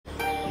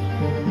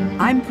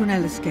I'm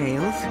Prunella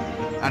Scales.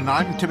 And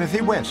I'm Timothy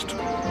West.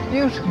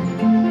 Beautiful.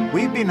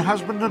 We've been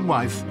husband and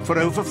wife for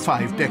over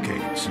 5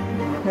 decades.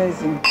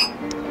 Amazing.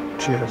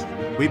 Cheers.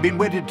 We've been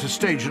wedded to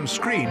stage and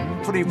screen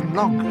for even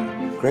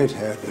longer. Great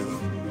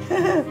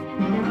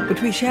hairdo. But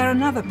we share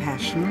another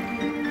passion,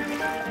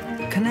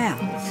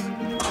 canals.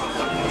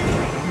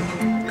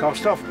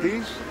 Cast off,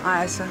 please.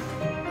 Aye, sir.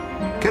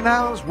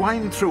 Canals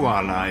wind through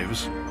our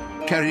lives,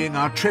 carrying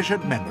our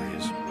treasured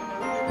memories.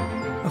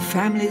 Of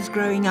families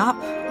growing up.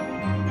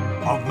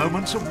 Of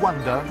moments of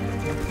wonder.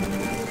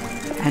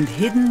 And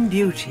hidden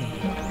beauty.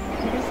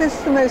 Is this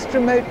the most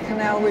remote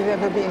canal we've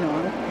ever been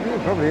on? Yeah,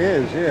 it probably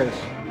is, yes.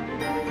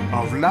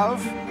 Of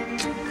love.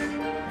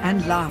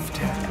 And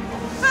laughter.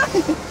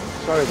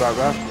 Sorry about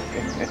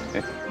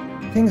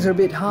that. Things are a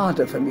bit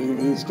harder for me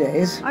these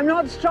days. I'm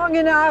not strong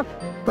enough.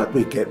 But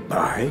we get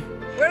by.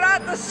 We're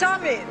at the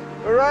summit.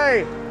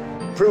 Hooray!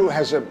 Prue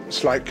has a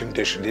slight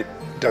condition. It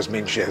does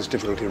mean she has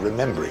difficulty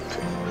remembering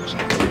things.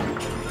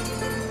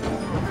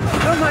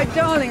 Oh, my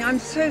darling, I'm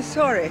so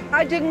sorry.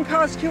 I didn't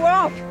cast you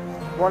off.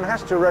 One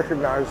has to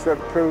recognise that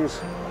Prue's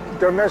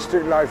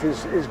domestic life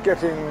is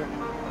getting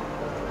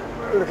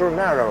a little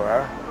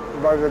narrower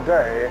by the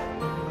day.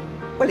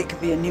 Well, it can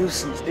be a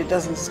nuisance, but it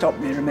doesn't stop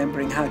me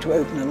remembering how to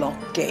open a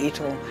locked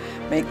gate or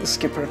make the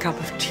skipper a cup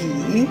of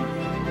tea.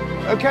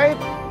 OK?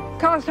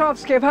 Cast off,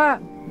 skipper.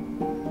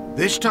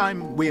 This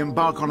time we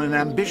embark on an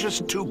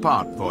ambitious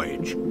 2-part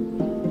voyage.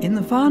 In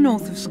the far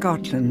north of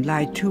Scotland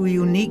lie 2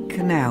 unique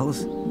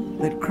canals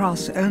that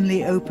cross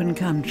only open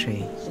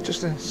country.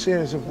 Just a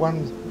series of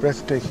one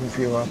breathtaking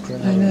view after I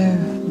another.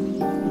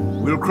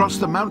 know. We'll cross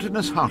the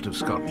mountainous heart of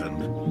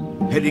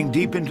Scotland, heading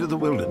deep into the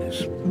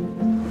wilderness.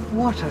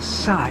 What a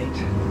sight.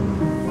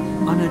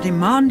 On a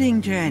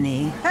demanding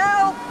journey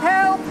Help,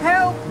 help,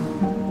 help.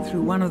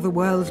 through one of the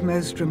world's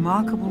most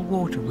remarkable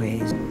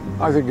waterways.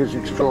 I think it's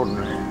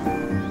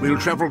extraordinary. We'll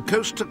travel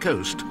coast to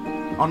coast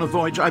on a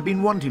voyage I've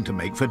been wanting to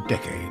make for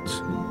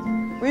decades.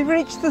 We've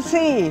reached the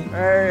sea.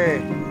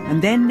 Hey!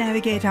 And then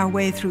navigate our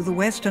way through the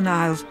Western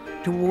Isles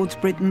towards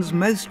Britain's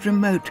most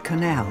remote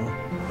canal.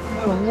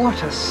 Oh,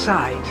 what a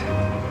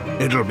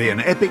sight. It'll be an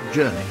epic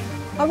journey,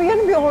 Are we going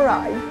to be all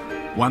right?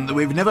 one that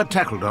we've never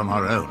tackled on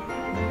our own.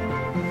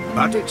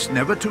 But it's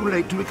never too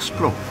late to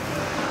explore.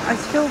 I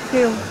still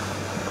feel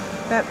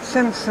that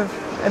sense of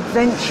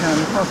adventure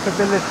and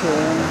possibility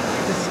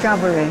and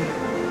discovery.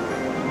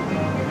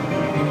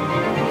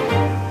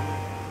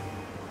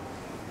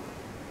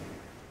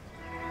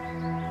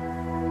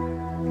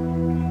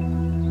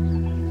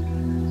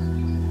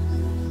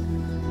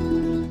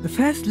 The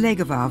first leg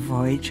of our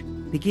voyage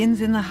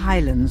begins in the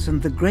Highlands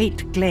and the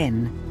Great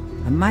Glen,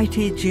 a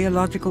mighty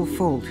geological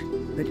fault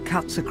that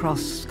cuts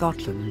across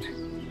Scotland.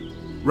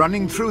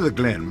 Running through the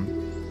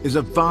glen is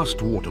a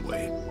vast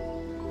waterway,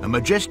 a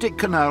majestic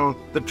canal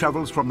that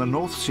travels from the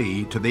North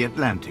Sea to the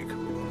Atlantic.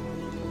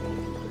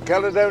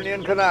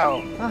 Caledonian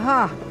Canal.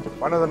 Aha.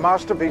 One of the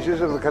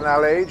masterpieces of the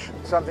Canal Age,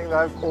 something that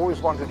I've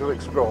always wanted to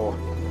explore.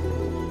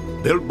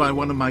 Built by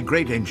one of my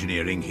great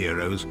engineering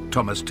heroes,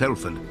 Thomas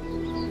Telford,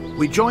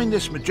 we join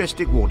this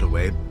majestic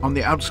waterway on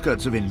the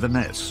outskirts of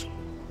Inverness.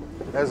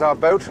 There's our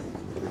boat.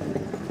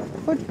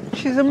 But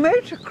she's a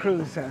motor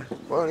cruiser.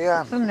 Well,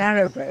 yeah, It's a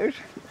narrow boat.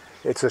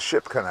 it's a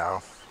ship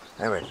canal.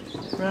 Anyway,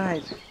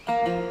 Right.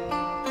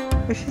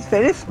 But she's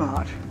very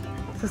smart.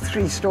 It's a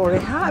 3-story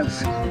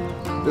house.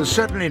 There's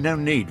certainly no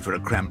need for a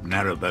cramped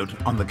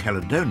narrowboat on the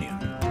Caledonian,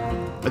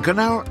 a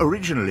canal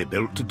originally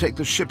built to take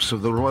the ships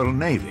of the Royal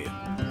Navy.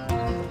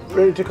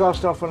 ready to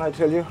cast off when I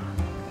tell you?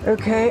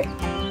 Okay.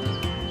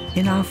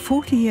 In our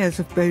 40 years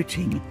of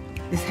boating,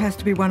 this has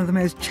to be one of the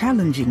most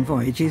challenging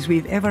voyages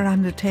we've ever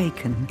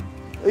undertaken.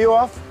 Are you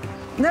off?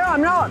 No,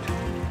 I'm not.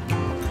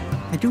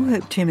 I do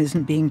hope Tim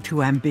isn't being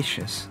too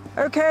ambitious.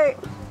 Okay,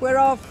 we're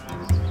off.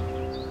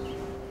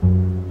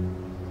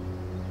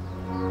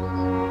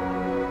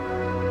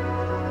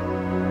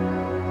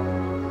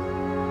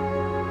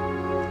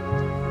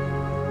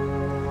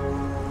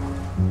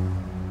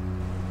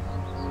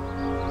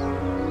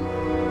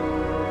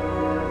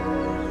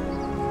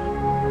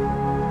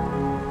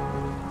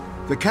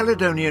 The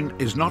Caledonian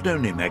is not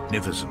only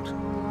magnificent,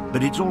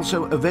 but it's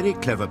also a very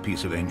clever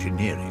piece of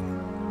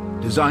engineering,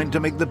 designed to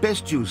make the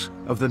best use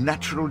of the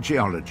natural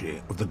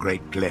geology of the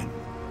Great Glen.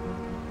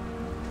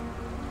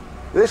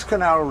 This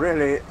canal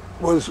really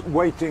was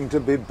waiting to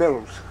be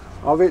built.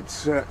 Of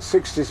its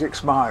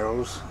 66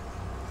 miles,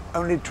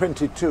 only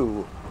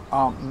 22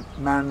 are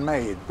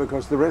man-made,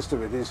 because the rest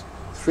of it is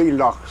 3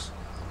 lochs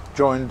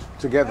joined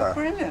together. Oh,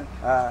 brilliant.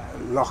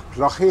 Loch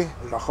Lochy,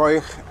 Loch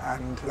Oich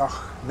and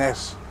Loch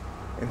Ness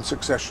in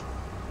succession.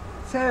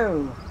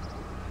 So,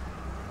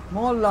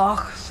 more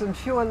lochs and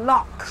fewer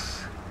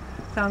locks.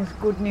 Sounds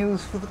good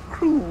news for the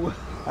crew.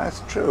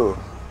 That's true.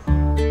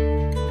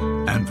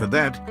 And for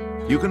that,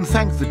 you can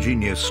thank the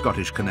genius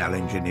Scottish canal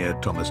engineer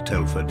Thomas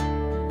Telford,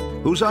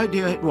 whose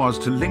idea it was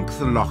to link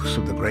the lochs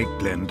of the Great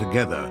Glen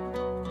together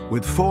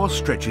with 4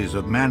 stretches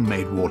of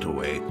man-made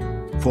waterway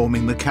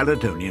forming the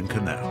Caledonian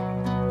Canal.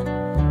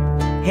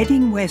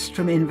 Heading west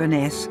from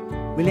Inverness,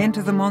 we'll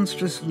enter the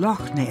monstrous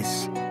Loch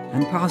Ness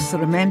and pass the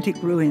romantic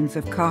ruins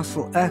of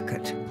Castle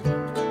Urquhart.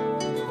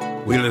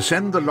 We'll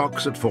ascend the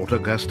locks at Fort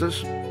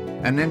Augustus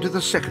and enter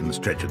the second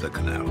stretch of the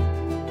canal.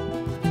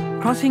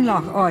 Crossing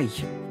Loch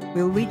Oich,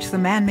 we'll reach the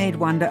man-made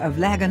wonder of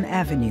Lagan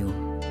Avenue.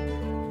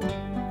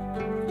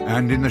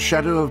 And in the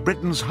shadow of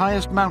Britain's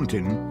highest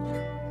mountain,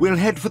 we'll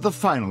head for the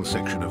final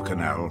section of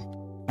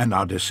canal and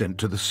our descent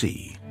to the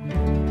sea.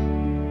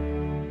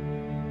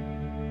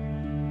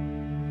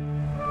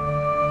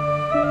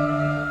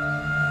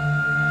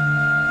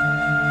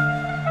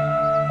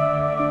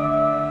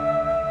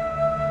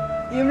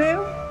 You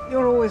know,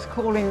 you're always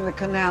calling the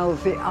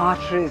canals the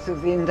arteries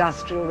of the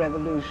Industrial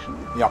Revolution.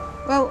 Yeah.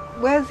 Well,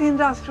 where's the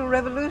Industrial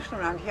Revolution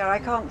around here? I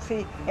can't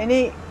see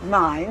any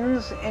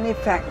mines, any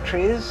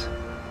factories.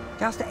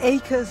 Just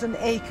acres and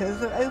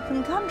acres of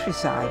open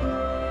countryside.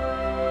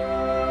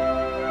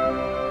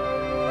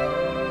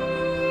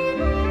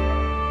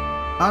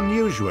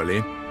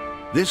 Unusually,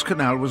 this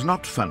canal was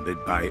not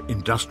funded by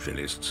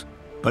industrialists,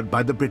 but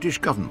by the British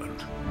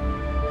government.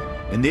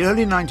 In the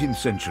early 19th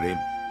century,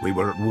 we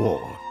were at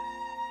war,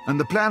 and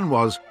the plan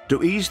was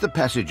to ease the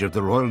passage of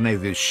the Royal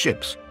Navy's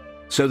ships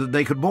so that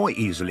they could more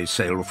easily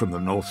sail from the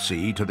North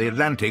Sea to the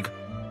Atlantic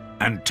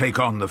and take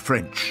on the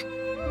French.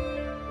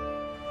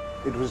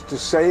 It was to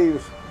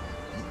save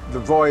the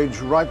voyage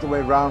right the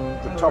way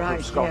round the top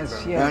of Scotland,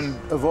 yes, yes.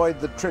 and avoid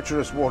the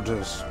treacherous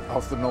waters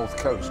off the north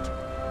coast.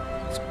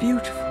 It's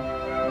beautiful.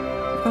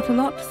 We've got a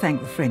lot to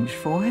thank the French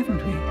for, haven't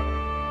we?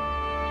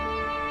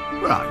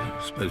 Well,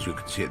 I suppose you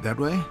could see it that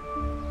way.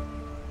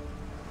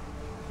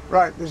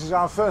 Right, this is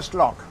our first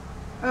lock,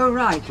 Oh,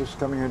 right. just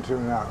coming into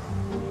now.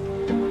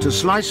 To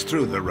slice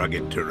through the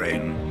rugged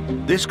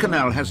terrain, this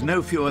canal has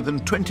no fewer than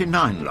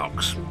 29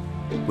 locks,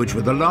 which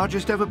were the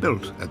largest ever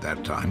built at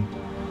that time.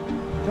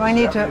 Do I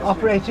need to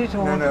operate it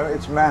or? No,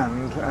 it's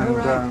manned and,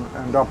 right.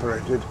 and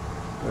operated,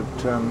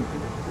 but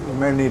you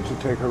may need to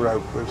take a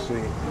rope, we'll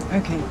see.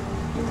 Okay.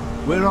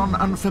 We're on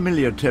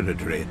unfamiliar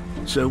territory,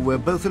 so we're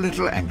both a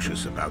little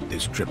anxious about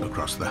this trip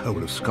across the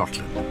whole of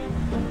Scotland.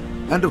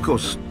 And of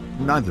course,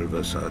 neither of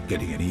us are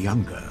getting any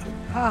younger.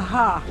 Ha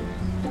ha.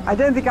 I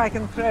don't think I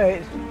can throw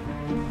it.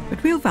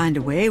 But we'll find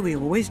a way, we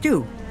always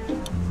do.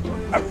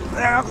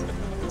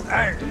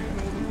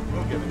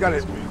 Got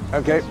it.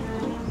 Okay.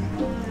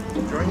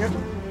 Enjoying it?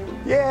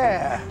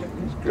 Yeah.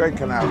 It's a great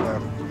canal,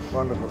 though.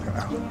 Wonderful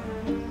canal.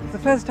 It's the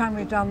first time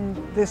we've done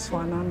this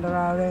one under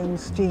our own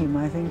steam,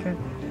 I think. And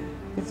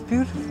it's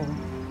beautiful.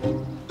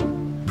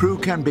 Prue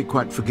can be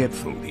quite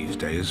forgetful these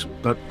days,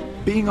 but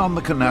being on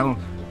the canal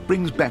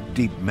brings back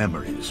deep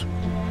memories.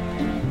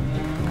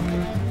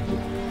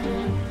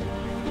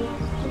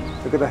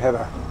 Look at the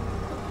heather.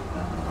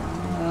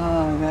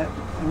 Oh,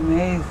 that's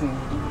amazing.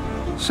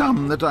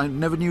 Some that I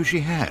never knew she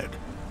had.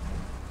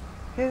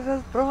 She's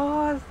as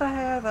broad as the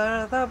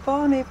heather, the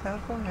bonny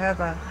purple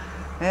heather,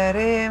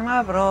 Mary,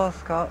 my broad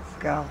Scots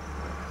gal.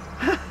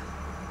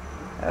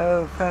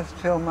 Oh, first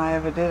film I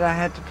ever did, I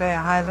had to play a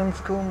Highland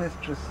school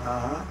mistress.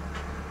 Uh-huh.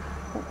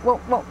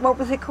 What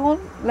was it called?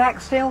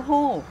 Laxdale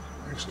Hall.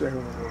 Laxdale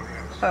Hall,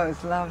 yes. Oh,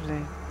 it's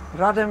lovely.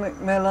 Rudder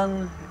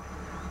Macmillan,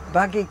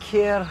 Buggy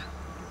Keir.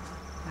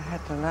 I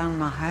had to learn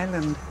my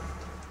Highland.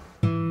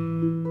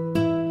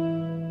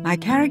 My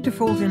character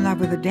falls in love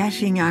with a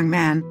dashing young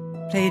man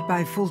played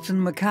by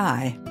Fulton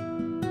Mackay.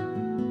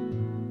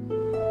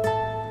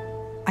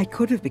 I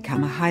could have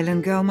become a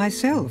Highland girl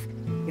myself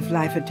if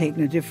life had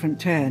taken a different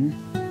turn.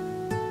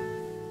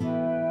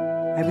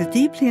 I was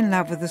deeply in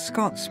love with a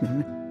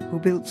Scotsman who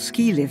built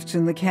ski lifts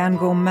in the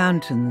Cairngorm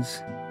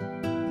Mountains.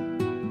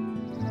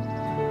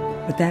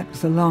 But that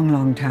was a long,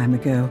 long time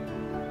ago,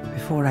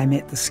 before I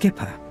met the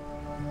skipper.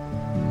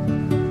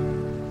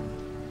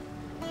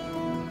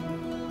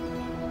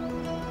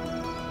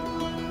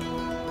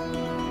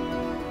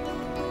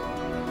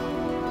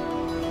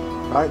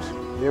 Right,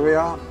 here we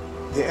are,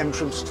 the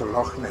entrance to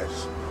Loch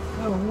Ness.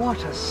 Oh,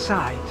 what a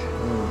sight.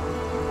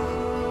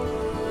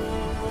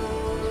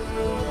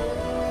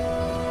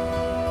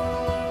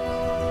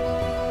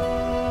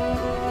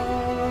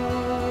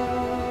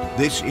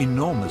 This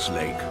enormous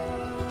lake,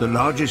 the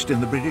largest in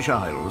the British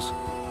Isles,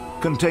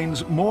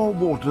 contains more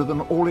water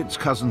than all its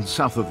cousins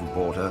south of the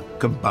border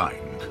combined.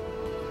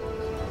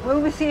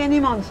 Will we see any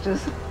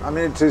monsters? I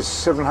mean, it is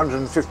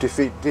 750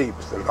 feet deep,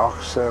 the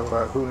loch, so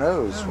who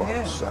knows Oh,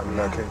 what's yeah.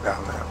 lurking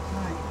down there.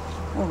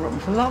 Right. Well, room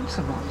for lots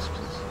of monsters.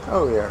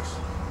 Oh, yes.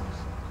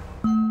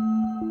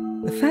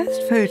 The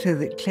first photo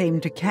that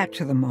claimed to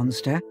capture the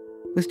monster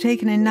was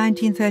taken in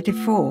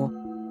 1934,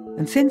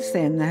 and since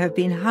then there have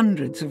been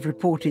hundreds of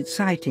reported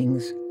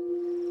sightings.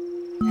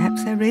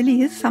 Perhaps there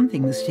really is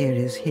something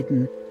mysterious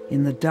hidden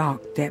in the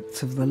dark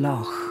depths of the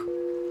loch.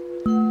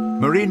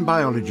 Marine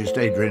biologist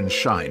Adrian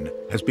Shine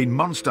has been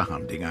monster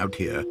hunting out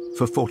here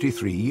for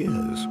 43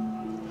 years.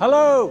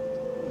 Hello!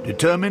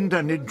 Determined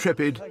and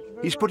intrepid,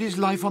 he's put his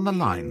life on the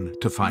line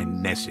to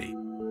find Nessie.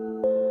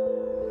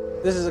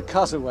 This is a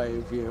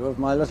cutaway view of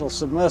my little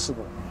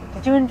submersible.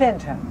 Did you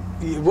invent her?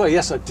 Well,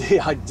 yes, I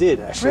did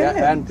actually, Brilliant.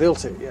 and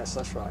built it, yes,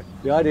 that's right.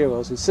 The idea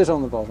was we'd sit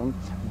on the bottom,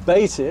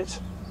 bait it,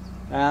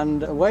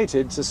 and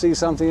waited to see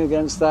something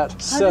against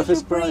that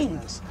surface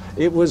brightness.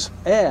 It was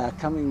air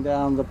coming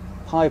down the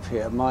pipe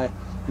here. My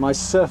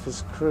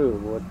surface crew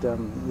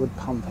would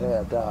pump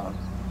air down.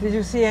 Did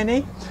you see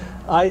any?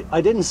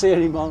 I didn't see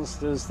any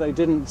monsters. They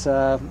didn't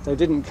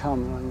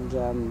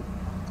come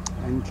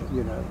and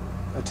you know,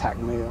 attack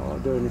me or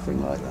do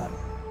anything like that.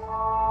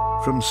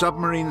 From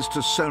submarines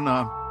to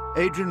sonar,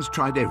 Adrian's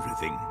tried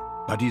everything,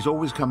 but he's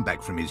always come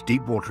back from his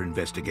deep water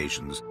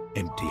investigations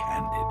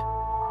empty-handed.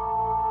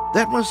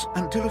 That was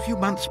until a few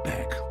months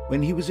back,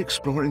 when he was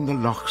exploring the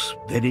loch's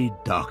very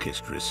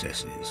darkest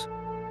recesses.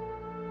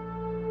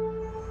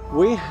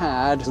 We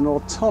had an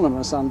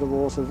autonomous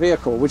underwater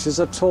vehicle, which is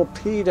a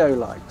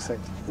torpedo-like thing.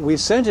 We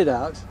sent it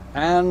out,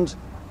 and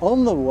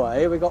on the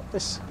way we got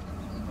this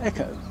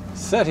echo.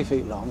 30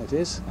 feet long it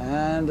is,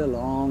 and a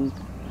long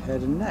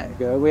head and neck.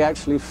 We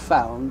actually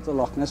found the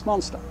Loch Ness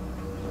Monster.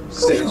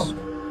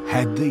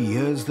 Had the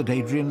years that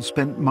Adrian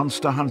spent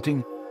monster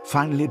hunting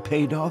finally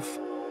paid off?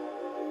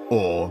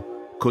 Or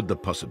could there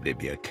possibly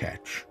be a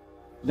catch?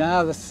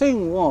 Now, the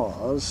thing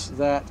was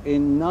that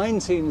in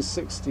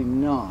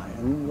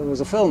 1969 there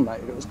was a film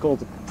made. It was called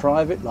The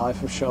Private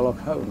Life of Sherlock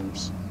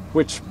Holmes,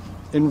 which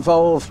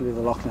involved the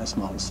Loch Ness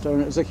Monster,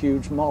 and it was a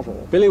huge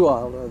model. Billy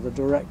Wilder, the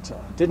director,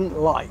 didn't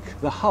like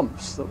the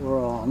humps that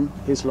were on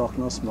his Loch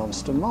Ness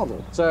Monster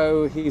model.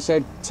 So he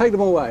said, take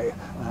them away.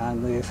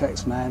 And the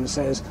effects man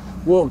says,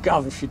 well,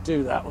 Gov, if you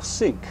do that, we'll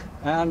sink.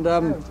 And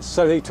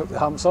so he took the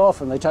humps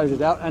off and they towed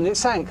it out and it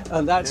sank.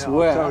 And that's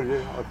where...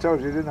 I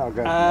told you, didn't I?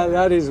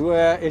 That is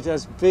where it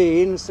has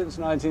been since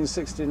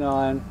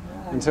 1969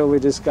 until we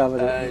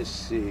discovered it. I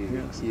see,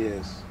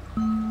 yes.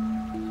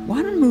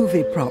 One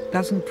movie prop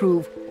doesn't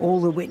prove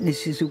all the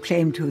witnesses who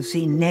claim to have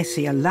seen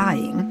Nessie are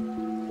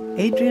lying.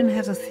 Adrian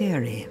has a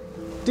theory.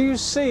 Do you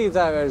see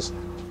those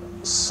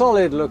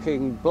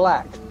solid-looking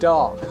black,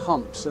 dark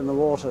humps in the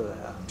water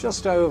there?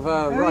 Just over,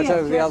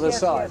 over the other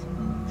side.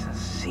 It's a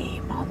sea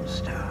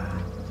monster.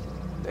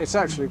 It's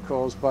actually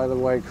caused by the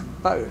wake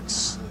of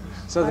boats.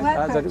 So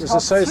Well, that it was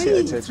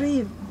associated.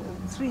 Three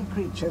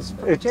creatures.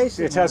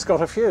 It has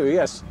got a few,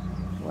 yes.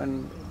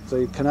 When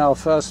the canal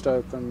first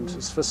opened,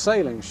 it's for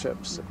sailing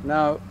ships.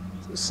 Now,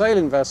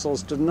 sailing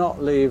vessels did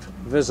not leave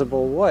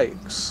visible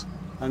wakes,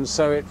 and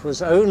so it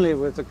was only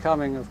with the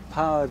coming of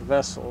powered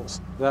vessels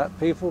that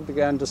people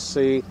began to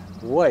see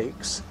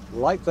wakes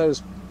like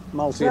those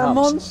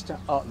multi-humps.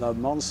 The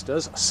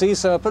monsters, sea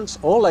serpents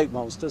or lake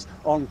monsters,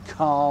 on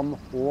calm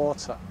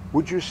water.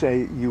 Would you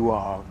say you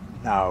are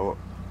now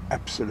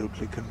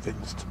absolutely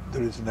convinced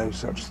there is no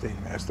such thing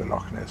as the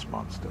Loch Ness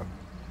Monster?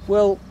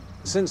 Well,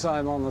 since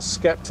I'm on the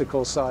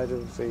sceptical side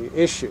of the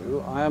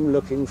issue, I am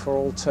looking for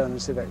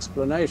alternative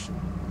explanation.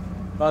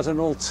 But an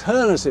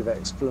alternative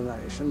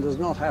explanation does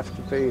not have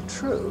to be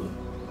true.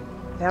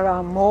 There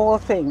are more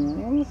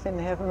things in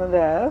heaven and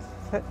earth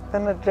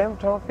than are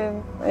dreamt of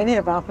in any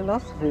of our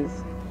philosophies.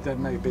 There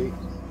may be.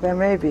 There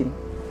may be.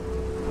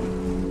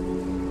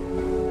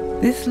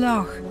 This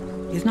loch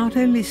is not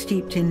only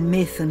steeped in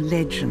myth and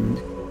legend,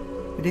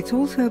 but it's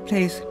also a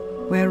place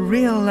where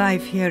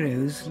real-life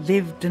heroes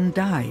lived and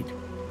died.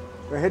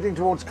 We're heading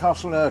towards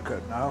Castle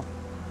Urquhart now,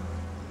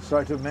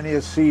 site of many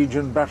a siege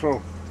and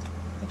battle.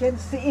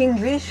 Against the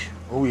English?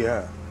 Oh,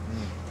 yeah.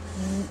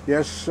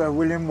 Yes,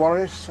 William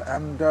Wallace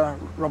and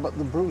Robert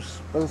the Bruce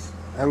both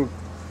held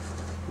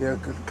the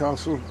Urquhart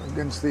Castle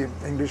against the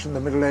English in the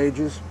Middle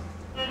Ages.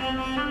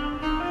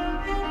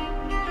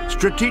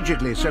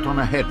 Strategically set on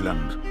a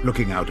headland,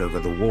 looking out over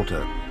the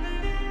water,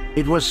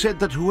 it was said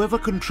that whoever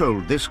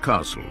controlled this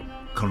castle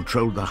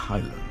controlled the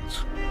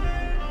Highlands.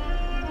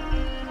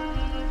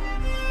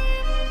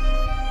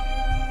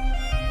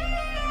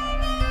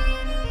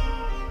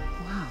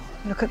 Wow,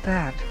 look at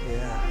that.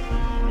 Yeah.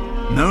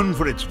 Known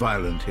for its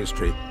violent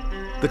history,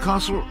 the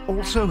castle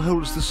also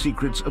holds the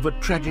secrets of a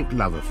tragic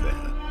love affair.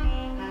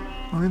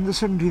 Well, in the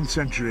 17th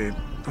century,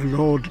 a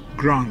Lord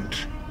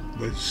Grant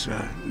was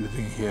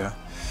living here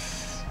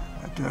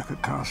at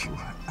Urquhart Castle,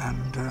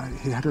 and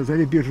he had a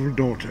very beautiful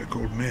daughter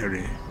called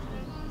Mary,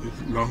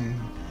 with long,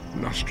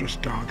 lustrous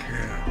dark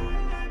hair.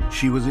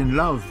 She was in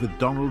love with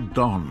Donald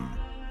Donne,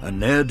 a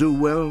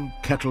ne'er-do-well,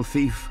 cattle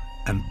thief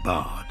and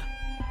bard.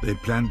 They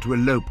planned to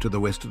elope to the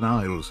Western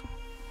Isles,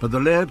 but the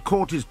laird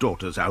caught his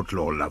daughter's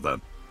outlaw lover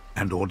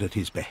and ordered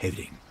his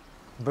beheading.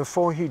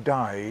 Before he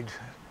died,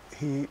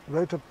 he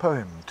wrote a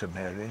poem to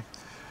Mary.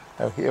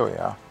 Oh, here we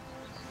are.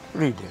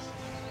 Read it.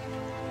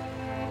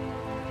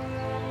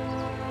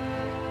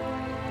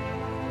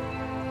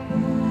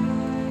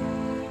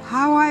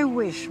 How I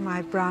wish,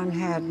 my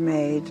brown-haired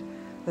maid,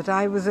 that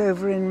I was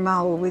over in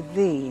Mull with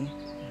thee,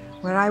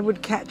 where I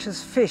would catch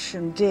us fish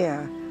and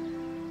deer,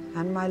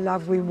 and my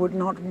love we would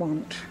not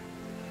want.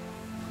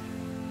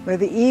 Where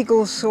the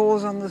eagle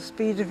soars on the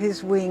speed of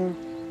his wing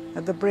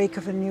at the break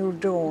of a new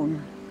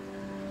dawn.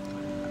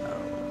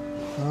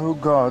 Oh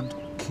God,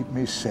 keep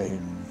me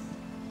sane.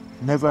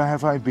 Never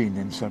have I been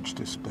in such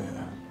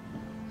despair.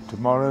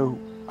 Tomorrow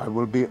I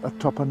will be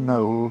atop a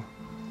knoll,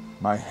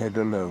 my head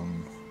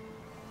alone.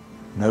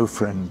 No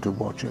friend to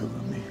watch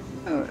over me.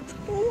 Oh, it's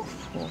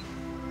awful.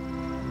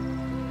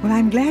 Well,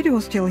 I'm glad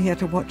you're still here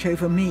to watch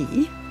over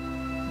me.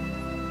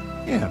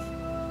 Yeah,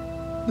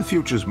 the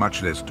future's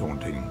much less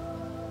daunting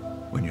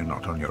when you're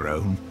not on your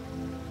own.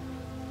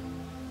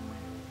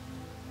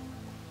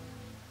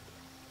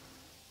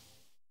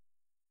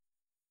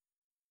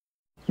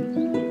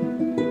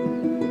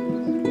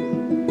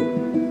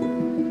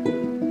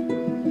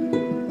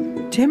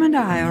 Tim and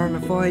I are on a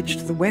voyage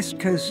to the west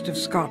coast of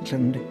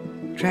Scotland,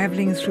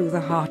 travelling through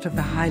the heart of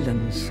the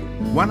Highlands.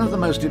 One of the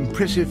most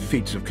impressive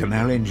feats of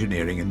canal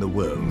engineering in the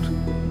world.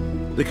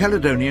 The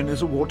Caledonian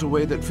is a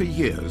waterway that for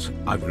years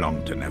I've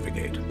longed to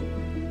navigate.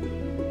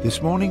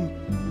 This morning,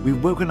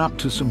 we've woken up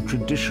to some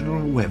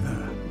traditional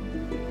weather.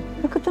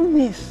 Look at the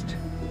mist.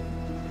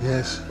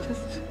 Yes.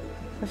 Just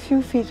a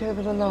few feet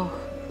over the loch.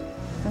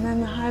 And then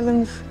the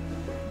Highlands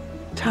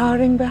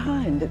towering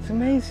behind. It's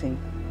amazing.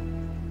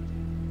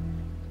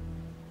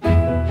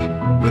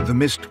 With the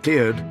mist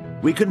cleared,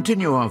 we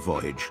continue our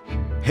voyage,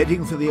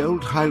 heading for the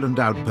old Highland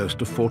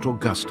outpost of Fort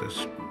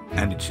Augustus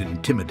and its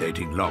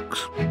intimidating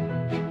locks.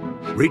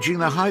 Reaching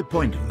the high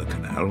point of the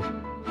canal,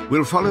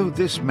 we'll follow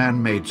this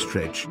man-made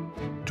stretch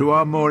to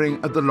our mooring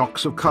at the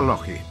locks of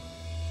Caledonian.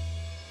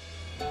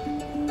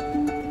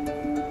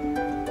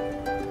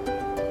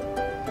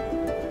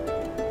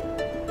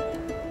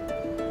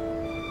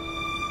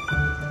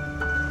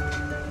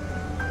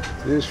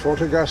 This is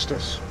Fort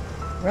Augustus.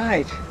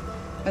 Right.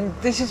 And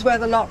this is where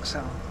the locks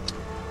are.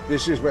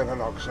 This is where the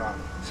locks are.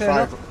 So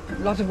a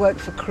lot of work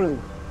for crew.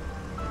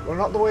 Well,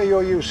 not the way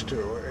you're used to.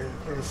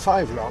 There are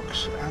 5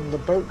 locks, and the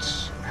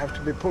boats have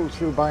to be pulled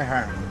through by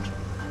hand.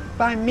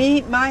 By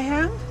me, my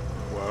hand?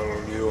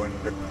 Well, you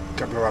and a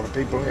couple of other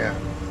people here.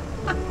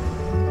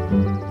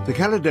 The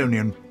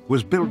Caledonian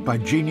was built by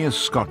genius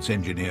Scots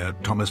engineer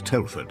Thomas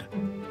Telford,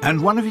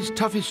 and one of his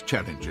toughest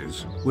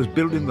challenges was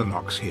building the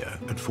locks here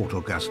at Fort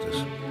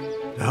Augustus.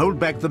 To hold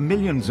back the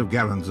millions of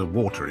gallons of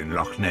water in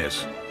Loch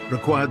Ness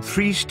required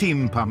 3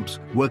 steam pumps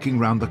working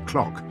round the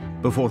clock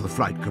before the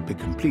flight could be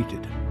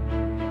completed.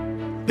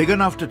 Big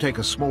enough to take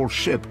a small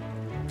ship,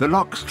 the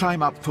locks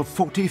climb up for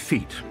 40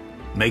 feet,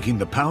 making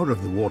the power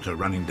of the water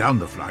running down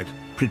the flight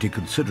pretty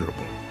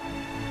considerable.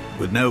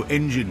 With no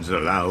engines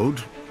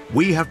allowed,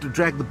 we have to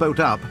drag the boat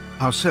up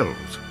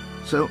ourselves,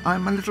 so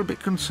I'm a little bit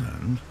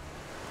concerned.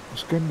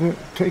 It's going to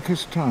take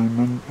us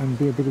time and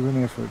be a bit of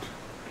an effort.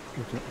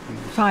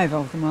 5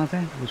 of them, are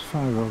there? There's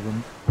 5 of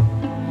them.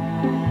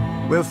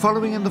 We're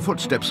following in the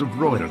footsteps of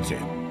royalty,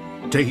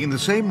 taking the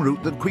same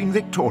route that Queen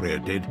Victoria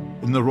did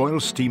in the royal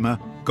steamer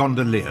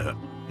Gondolier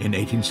in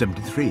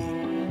 1873.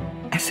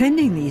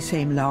 Ascending these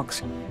same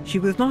locks, she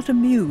was not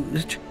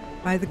amused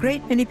by the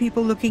great many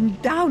people looking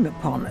down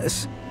upon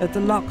us at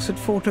the locks at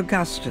Fort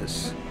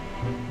Augustus.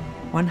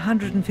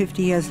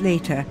 150 years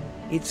later,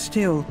 it's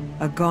still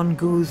a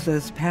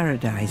gongoozler's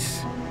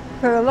paradise.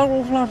 There are an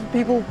awful lot of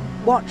people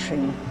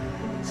watching,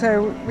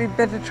 so we'd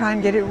better try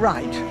and get it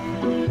right.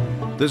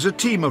 There's a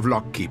team of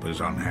lock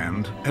keepers on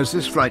hand, as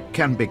this flight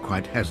can be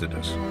quite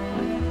hazardous.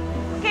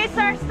 Okay,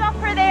 sir, stop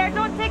her there.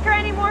 Don't take her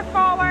any more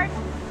forward.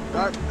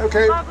 Right,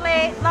 okay.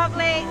 Lovely,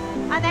 lovely.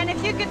 And then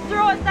if you could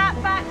throw us that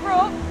back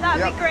rope,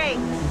 that'd be great.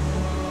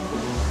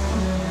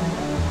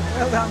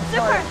 Well done. Super.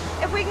 Sorry.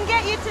 If we can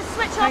get you to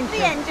switch off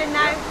the engine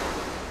now.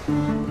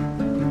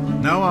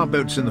 Now our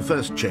boat's in the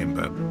first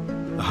chamber.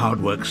 The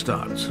hard work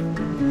starts.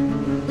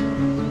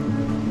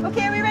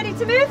 Okay, are we ready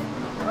to move?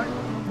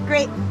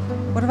 Great.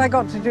 What have I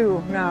got to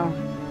do now?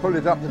 Pull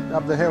it up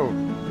the hill.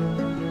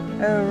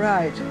 Oh,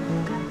 right.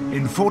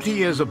 In 40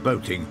 years of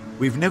boating,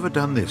 we've never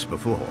done this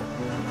before.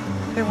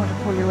 Don't want to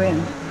pull you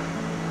in.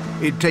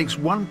 It takes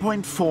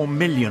 1.4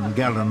 million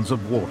gallons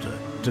of water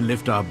to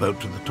lift our boat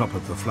to the top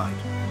of the flight.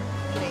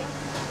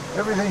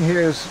 Everything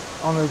here is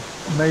on a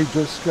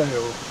major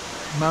scale.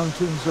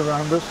 Mountains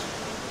around us,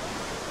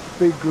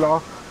 big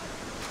loch,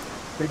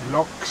 big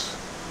locks.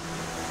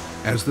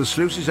 As the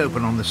sluices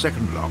open on the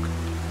second lock,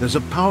 there's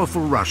a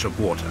powerful rush of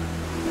water.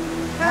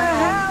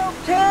 Help,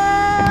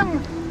 Tim!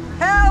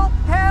 Help,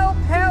 help,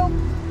 help!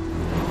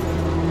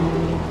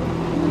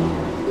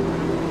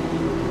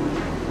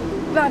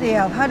 Bloody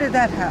hell, how did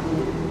that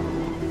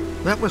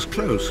happen? That was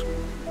close,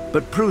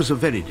 but Prue's a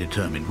very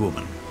determined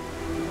woman.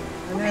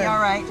 Okay, all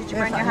right. Did you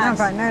burn your No, hands?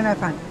 fine, no,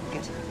 fine.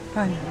 Good.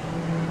 Fine.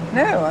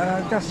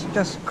 No,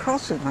 just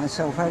cross with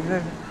myself.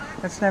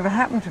 That's never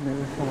happened to me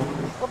before.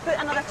 We'll put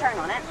another turn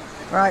on it,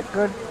 Right,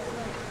 good.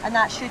 and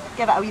that should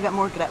give it a wee bit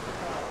more grip.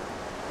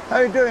 How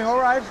are you doing? All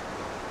right?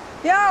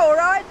 Yeah, all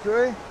right.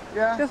 Joey?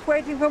 Yeah? Just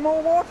waiting for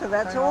more water,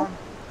 that's Hang all. on.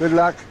 Good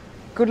luck.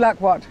 Good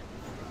luck, what?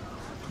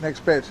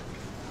 Next bit.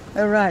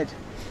 Oh, right.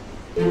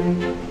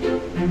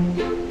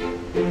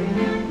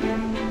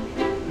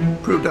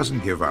 Prue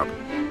doesn't give up,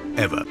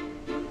 ever.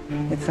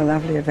 It's a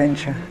lovely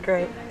adventure.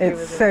 Great.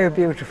 It's so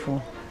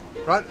beautiful.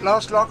 Right,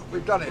 last lock,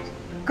 we've done it.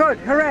 Good,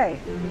 hooray!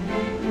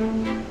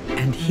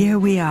 And here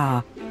we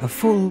are, a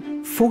full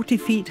 40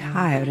 feet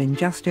higher in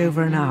just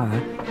over an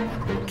hour.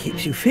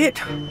 Keeps you fit.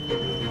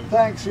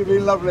 Thanks, you've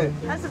been lovely.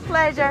 That's a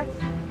pleasure.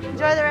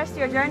 Enjoy the rest of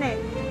your journey.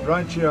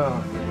 Right you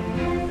are.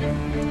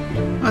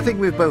 I think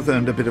we've both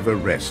earned a bit of a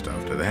rest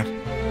after that.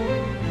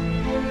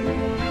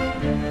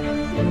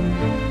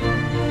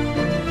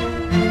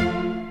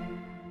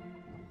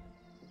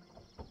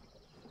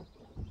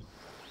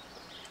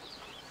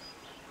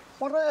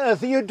 What on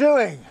earth are you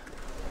doing?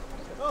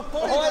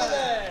 Ahoy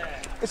there!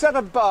 Is that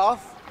a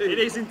bath? It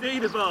is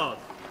indeed a bath.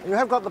 You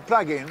have got the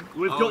plug in?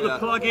 We've got the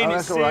plug in,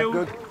 it's that's all right, sealed.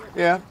 good.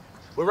 Yeah.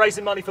 We're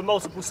raising money for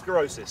multiple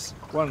sclerosis.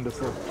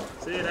 Wonderful.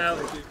 See you now.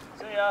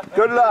 See ya.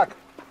 Good luck.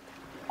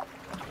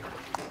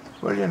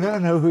 Well, you never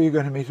know who you're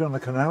going to meet on the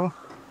canal.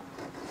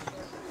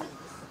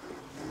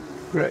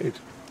 Great.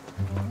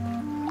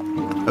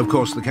 Of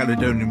course, the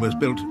Caledonian was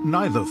built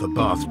neither for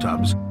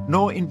bathtubs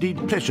nor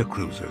indeed pleasure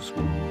cruisers.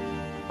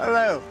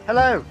 Hello.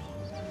 Hello.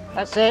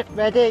 That's it,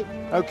 ready?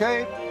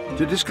 Okay.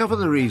 To discover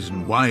the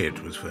reason why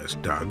it was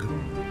first dug,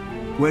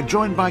 we're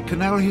joined by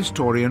canal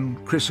historian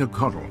Chris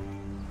O'Connell.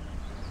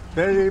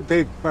 Very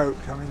big boat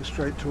coming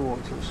straight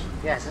towards us.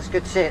 Yes, it's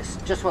good to see. It's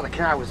just what the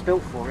canal was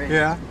built for, really.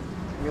 Yeah.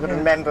 You've got to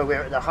remember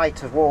we're at the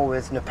height of war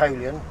with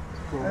Napoleon.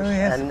 Oh,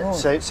 yes, of And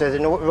course. so the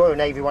Royal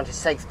Navy wanted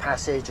safe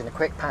passage and a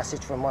quick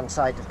passage from one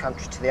side of the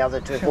country to the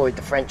other to avoid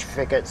the French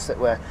frigates that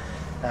were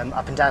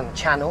up and down the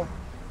channel.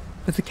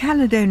 But the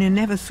Caledonian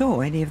never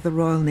saw any of the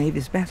Royal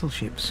Navy's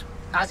battleships.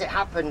 As it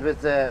happened with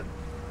the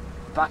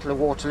Battle of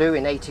Waterloo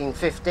in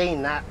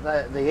 1815,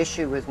 the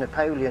issue with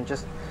Napoleon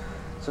just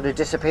sort of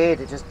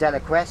disappeared. It just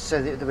deliquesced,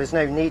 so there was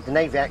no need. The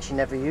Navy actually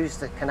never used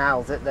the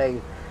canal that they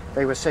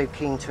were so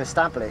keen to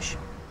establish.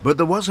 But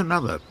there was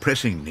another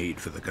pressing need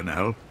for the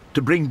canal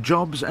to bring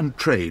jobs and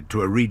trade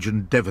to a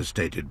region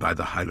devastated by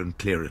the Highland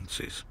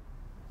clearances.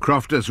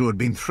 Crofters who had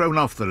been thrown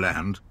off the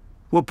land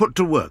were put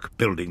to work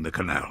building the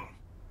canal.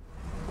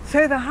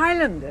 So the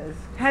Highlanders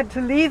had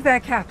to leave their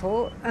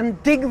cattle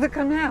and dig the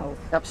canal.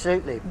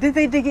 Absolutely. Did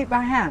they dig it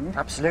by hand?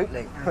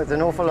 Absolutely. With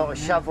an awful lot of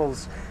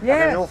shovels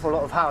Yes. and an awful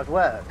lot of hard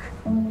work.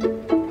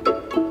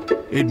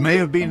 It may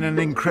have been an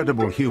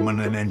incredible human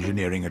and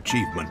engineering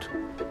achievement,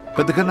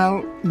 but the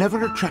canal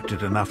never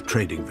attracted enough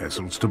trading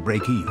vessels to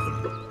break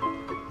even.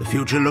 The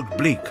future looked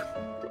bleak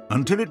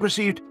until it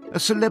received a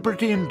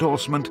celebrity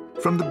endorsement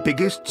from the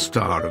biggest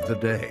star of the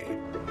day.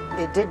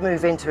 It did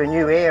move into a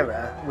new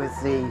era with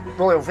the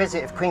royal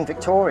visit of Queen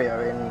Victoria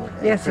in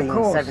Yes, of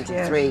course,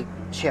 1873. yes.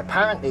 She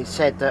apparently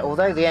said that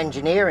although the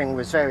engineering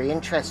was very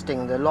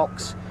interesting, the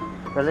locks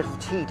were a little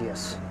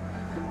tedious.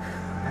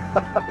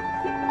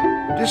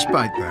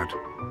 Despite that,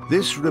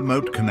 this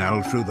remote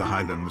canal through the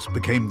Highlands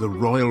became the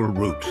royal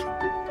route,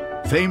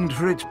 famed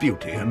for its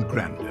beauty and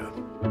grandeur.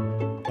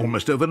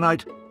 Almost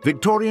overnight,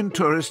 Victorian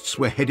tourists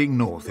were heading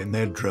north in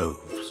their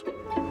droves.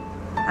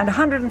 And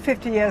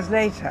 150 years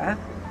later,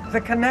 the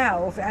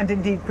canals, and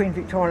indeed Queen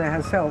Victoria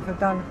herself, have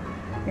done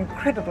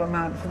incredible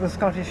amounts for the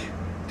Scottish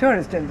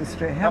tourist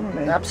industry, haven't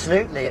they?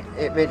 Absolutely.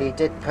 It really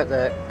did put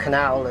the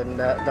canal and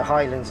the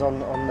Highlands on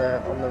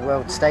the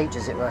world stage,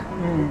 as it were.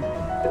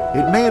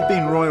 It may have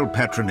been royal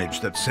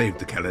patronage that saved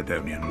the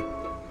Caledonian,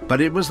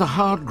 but it was the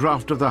hard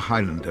graft of the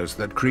Highlanders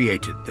that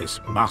created this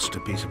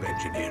masterpiece of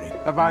engineering.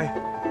 Bye-bye.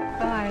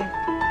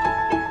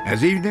 Bye.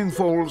 As evening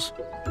falls,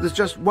 there's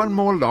just one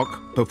more lock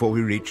before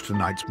we reach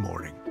tonight's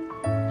mooring.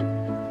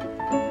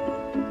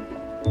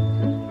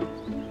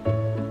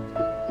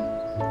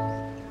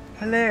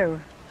 Hello.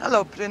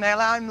 Hello,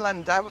 Prunella, I'm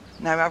Linda.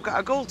 Now, I've got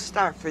a gold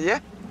star for you.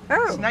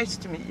 Oh. It's nice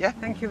to meet you.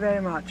 Thank you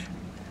very much.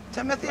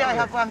 Timothy, I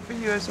have one for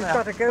you as You've well.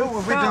 got a gold Oh,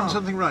 have we done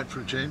something right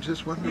for a change?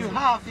 That's wonderful. You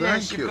have,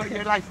 yes. Thank You've you. got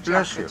your life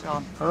Bless you. jacket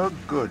on. Oh,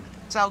 good.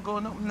 So I'll go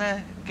and open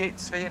the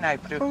gates for you now,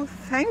 Prue. Oh,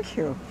 thank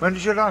you. When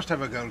did you last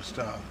have a gold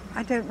star?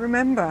 I don't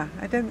remember.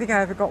 I don't think I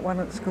ever got one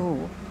at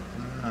school.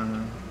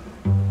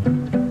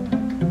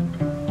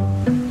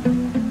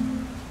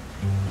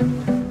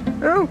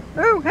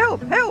 Oh,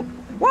 help, help!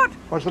 What?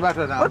 What's the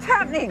matter now? What's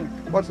happening?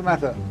 What's the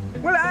matter?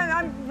 Well,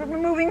 I'm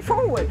moving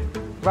forward.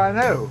 I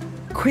know.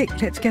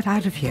 Quick, let's get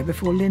out of here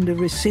before Linda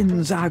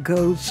rescinds our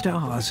gold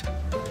stars.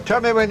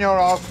 Tell me when you're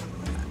off.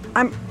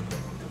 I'm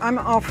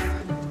off.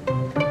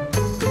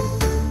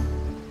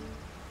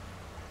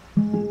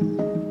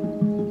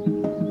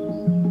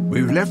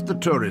 We've left the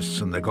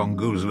tourists and the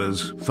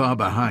gongoozlers far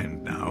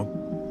behind now.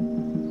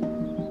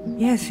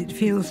 Yes, it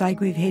feels like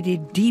we've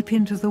headed deep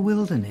into the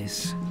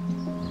wilderness.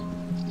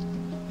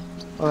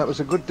 Well, that was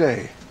a good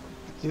day.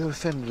 You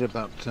offended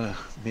about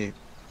me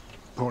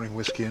pouring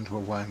whiskey into a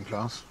wine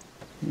glass?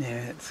 No,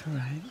 it's all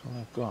right. That's all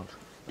I've got.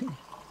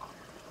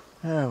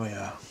 There we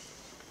are.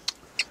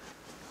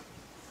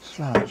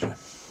 Sloucher.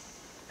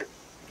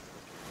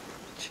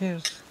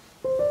 Cheers.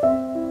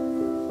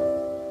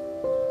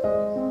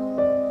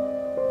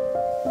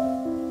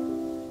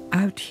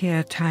 Out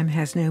here, time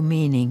has no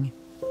meaning.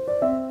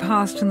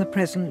 Past and the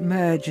present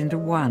merge into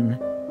one,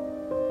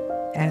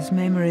 as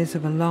memories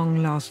of a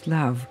long-lost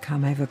love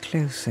come ever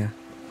closer.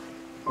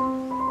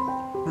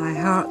 My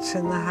heart's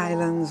in the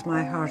Highlands,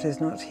 my heart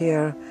is not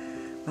here.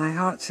 My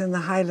heart's in the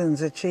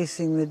Highlands,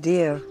 a-chasing the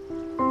deer.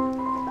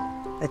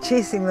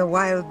 A-chasing the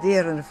wild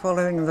deer and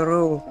following the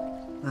roe.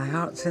 My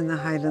heart's in the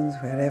Highlands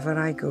wherever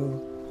I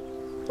go.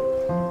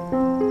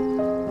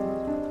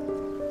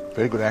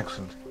 Very good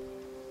accent.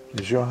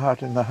 Is your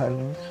heart in the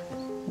Highlands?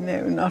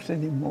 No, not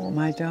anymore,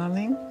 my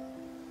darling.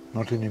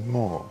 Not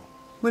anymore.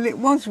 Well, it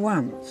was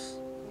once.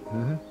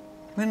 Mm-hmm.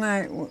 When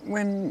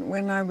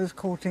I was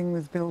courting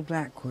with Bill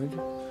Blackwood,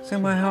 so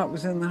my heart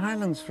was in the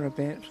Highlands for a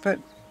bit, but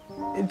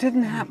it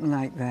didn't happen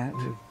like that.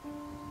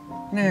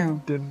 No.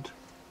 It didn't?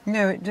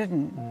 No, it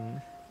didn't.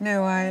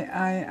 No,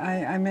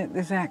 I met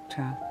this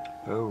actor.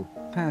 Oh.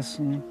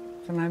 Person.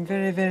 And I'm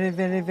very, very,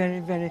 very,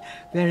 very, very,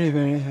 very,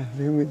 very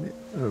happy with it.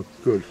 Oh,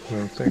 good.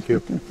 Well, thank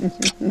you.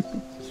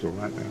 It's all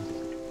right now.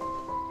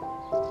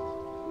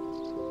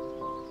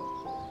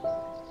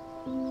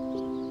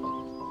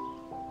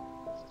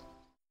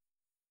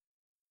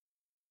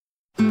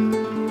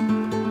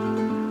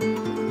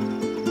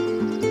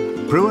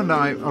 Prue and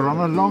I are on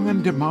a long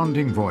and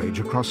demanding voyage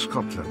across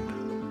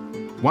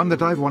Scotland, one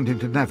that I've wanted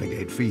to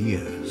navigate for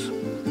years.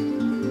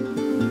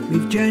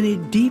 We've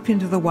journeyed deep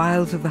into the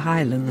wilds of the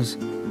Highlands,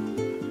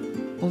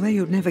 although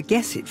you'd never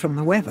guess it from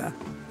the weather.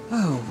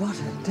 Oh, what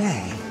a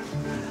day.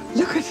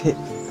 Look at it.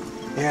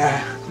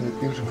 Yeah, it's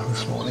beautiful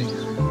this morning.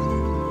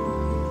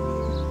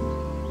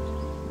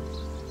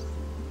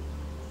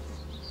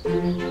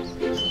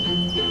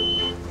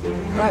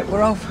 Right,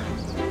 we're off.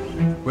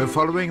 We're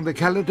following the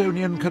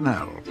Caledonian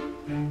Canal,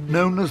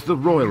 known as the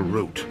Royal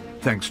Route,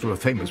 thanks to a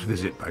famous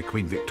visit by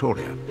Queen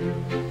Victoria.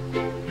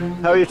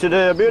 How are you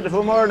today? A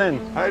beautiful morning.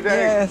 Hi, Dave.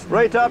 Yes.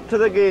 Right up to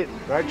the gate.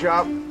 Right,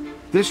 job.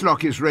 This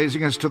lock is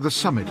raising us to the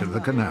summit of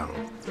the canal,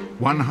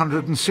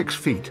 106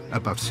 feet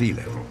above sea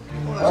level.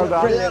 Well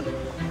done. Brilliant.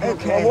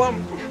 Okay.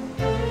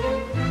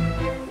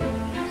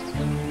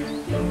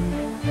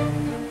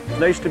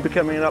 Nice to be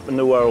coming up in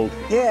the world.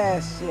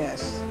 Yes,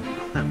 yes.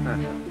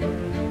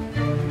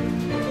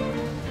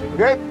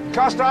 Okay,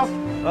 cast off.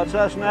 That's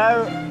us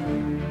now.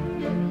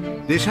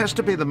 This has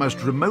to be the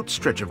most remote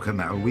stretch of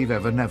canal we've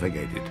ever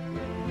navigated.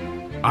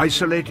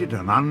 Isolated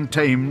and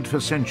untamed for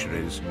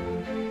centuries,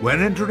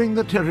 we're entering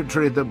the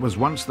territory that was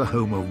once the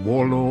home of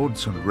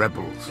warlords and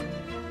rebels.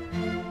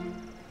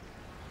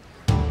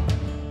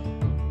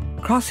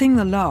 Crossing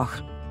the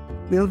loch,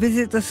 we'll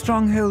visit the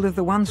stronghold of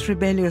the once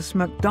rebellious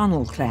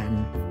MacDonald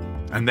clan.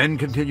 And then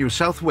continue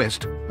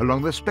southwest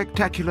along the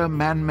spectacular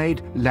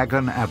man-made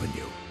Lagan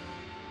Avenue.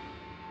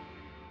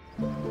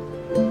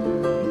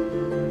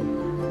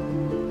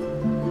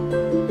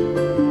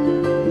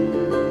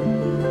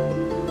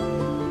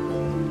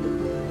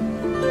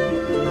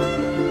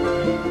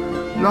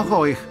 Loch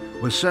Oich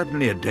was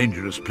certainly a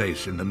dangerous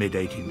place in the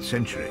mid-18th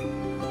century.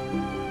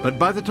 But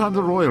by the time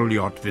the royal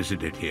yacht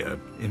visited here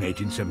in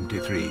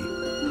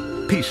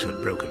 1873, peace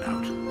had broken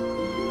out.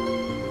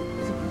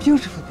 It's a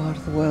beautiful part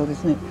of the world,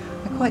 isn't it?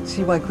 I quite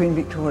see why Queen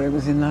Victoria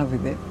was in love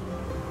with it.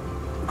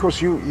 Of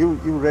course, you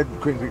read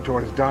Queen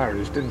Victoria's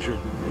diaries, didn't you?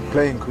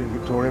 Playing Queen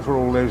Victoria for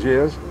all those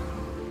years.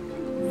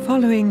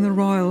 Following the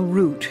royal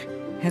route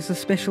has a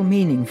special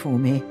meaning for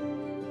me.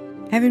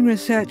 Having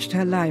researched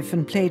her life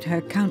and played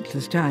her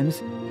countless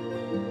times,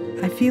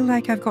 I feel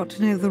like I've got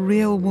to know the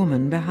real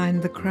woman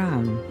behind the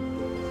crown.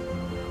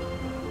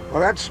 Well,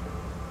 that's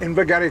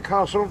Invergarry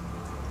Castle.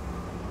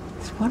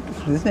 It's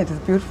wonderful, isn't it? It's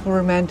a beautiful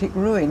romantic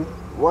ruin.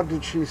 What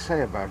did she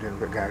say about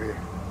Invergarry?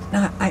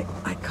 No, I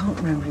can't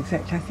remember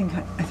exactly. I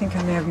think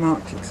I may have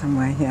marked it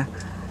somewhere here.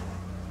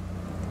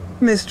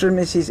 Mr. and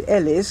Mrs.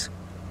 Ellis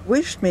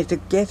wished me to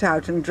get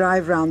out and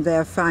drive round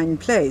their fine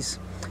place,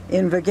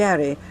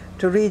 Invergarry,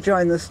 to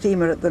rejoin the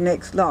steamer at the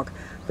next lock,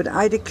 but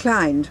I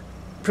declined,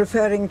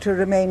 preferring to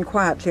remain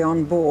quietly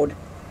on board.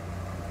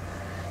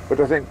 But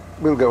I think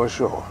we'll go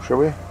ashore, shall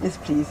we? Yes,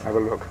 please. Have a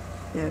look.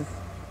 Yes.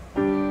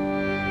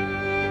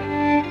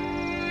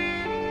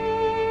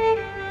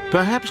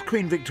 Perhaps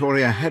Queen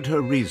Victoria had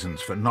her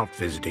reasons for not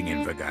visiting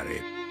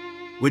Invergarry,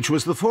 which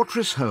was the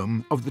fortress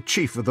home of the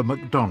chief of the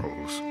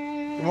MacDonalds.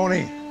 Good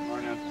morning.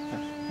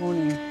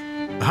 Morning.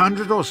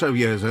 100 or so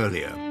years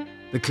earlier,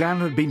 the clan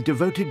had been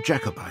devoted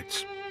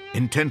Jacobites,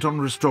 intent on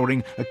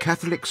restoring a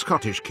Catholic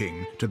Scottish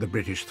king to the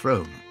British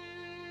throne.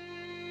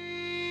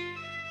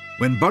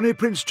 When Bonnie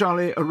Prince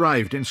Charlie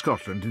arrived in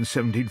Scotland in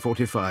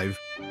 1745,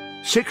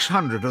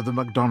 600 of the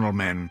MacDonald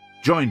men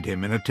joined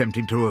him in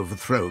attempting to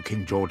overthrow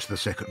King George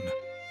II.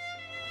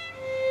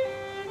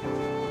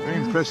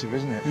 Very impressive,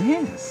 isn't it?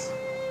 Yes.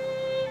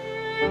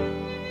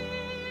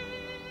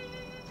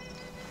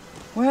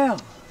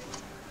 Well,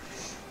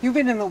 you've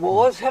been in the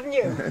wars, haven't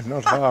you?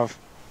 Not half.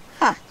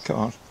 Come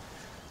on.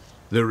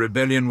 The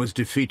rebellion was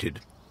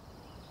defeated.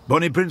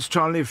 Bonnie Prince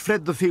Charlie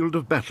fled the field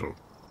of battle,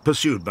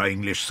 pursued by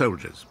English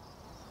soldiers.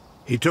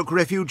 He took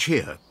refuge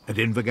here at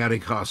Invergarry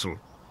Castle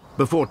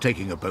before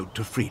taking a boat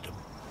to freedom.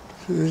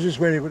 So this is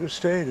where he would have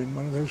stayed, in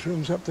one of those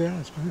rooms up there,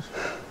 I suppose.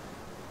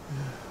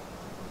 Yeah.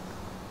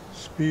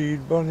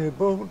 Speed, bonny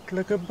boat,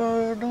 like a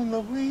bird on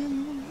the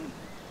wing.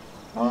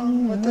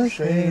 On with the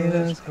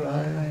sailors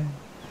cry.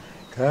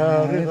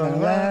 Carry the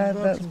lad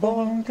that's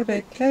born to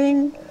be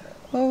king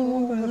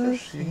over the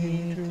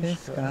sea to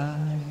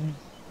sky.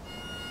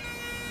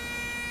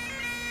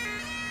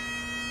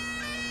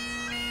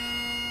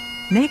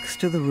 Next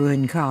to the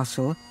ruined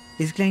castle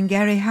is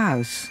Glengarry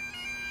House,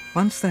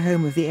 once the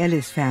home of the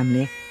Ellis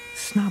family,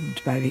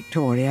 snubbed by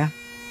Victoria,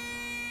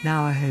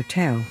 now a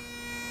hotel.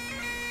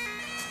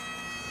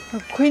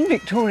 Well, Queen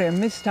Victoria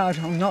missed out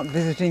on not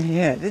visiting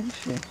here, didn't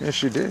she? Yes,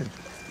 she did.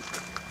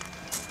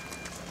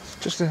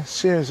 Just a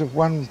series of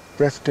one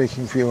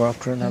breathtaking view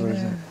after another,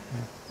 isn't it?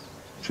 Yeah.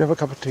 Should you have a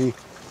cup of tea?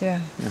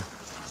 Yeah. Yeah.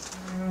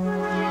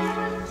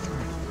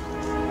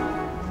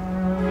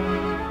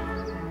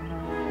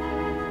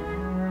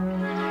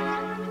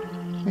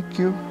 Thank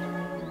you.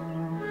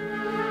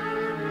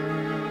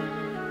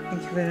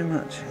 Thank you very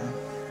much.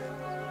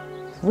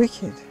 It's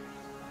wicked.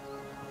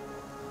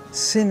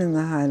 Sin in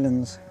the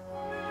Highlands.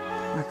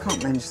 I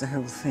can't manage the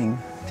whole thing.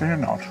 Do you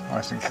not?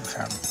 I think you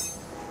can.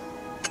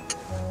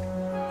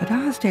 At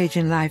our stage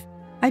in life,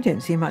 I don't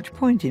see much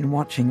point in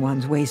watching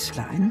one's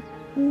waistline.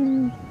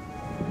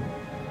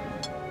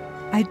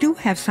 I do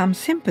have some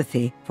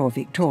sympathy for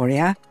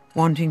Victoria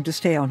wanting to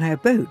stay on her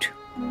boat.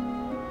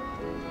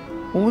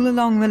 All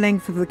along the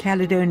length of the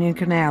Caledonian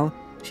Canal,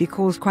 she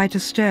caused quite a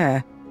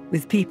stir,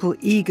 with people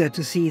eager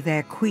to see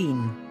their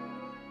queen.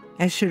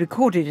 As she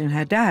recorded in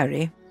her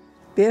diary,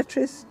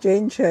 Beatrice,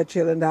 Jane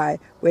Churchill and I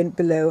went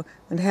below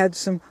and had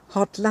some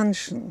hot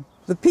luncheon.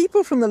 The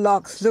people from the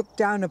locks looked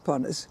down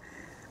upon us,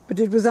 but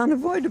it was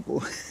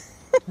unavoidable.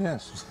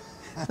 Yes.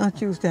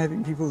 Not used to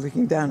having people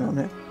looking down on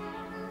her.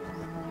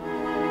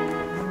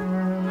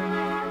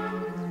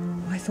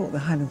 I thought the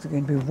Highlands were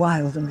going to be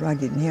wild and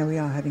rugged, and here we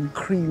are having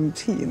cream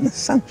tea in the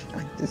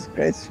sunshine.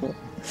 Disgraceful.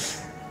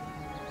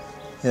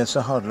 Yeah, it's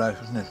a hard life,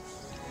 isn't it?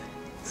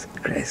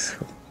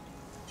 Disgraceful.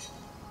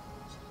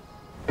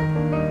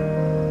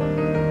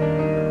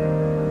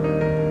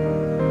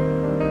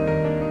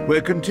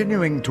 We're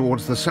continuing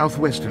towards the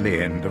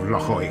southwesterly end of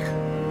Loch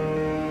Oich.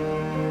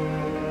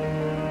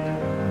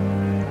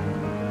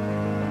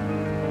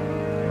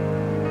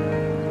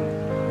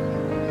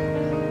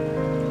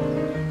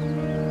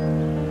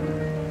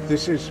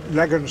 This is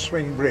Lagan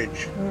Swing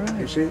Bridge. All right.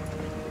 You see?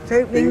 It's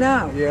opening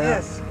now. Yeah.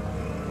 Yes.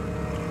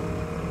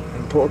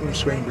 Important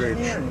swing bridge.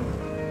 Yeah.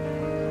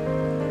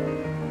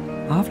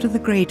 after the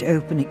great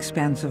open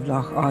expanse of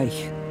Loch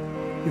Oich,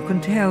 you can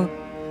tell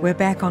we're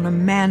back on a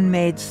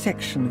man-made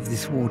section of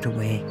this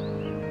waterway.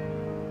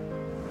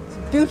 It's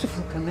a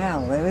beautiful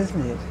canal though,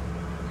 isn't it?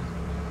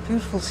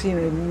 Beautiful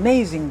scenery,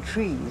 amazing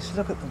trees,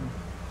 look at them.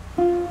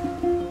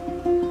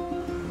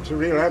 It's a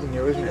real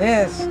avenue, isn't it?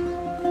 Yes.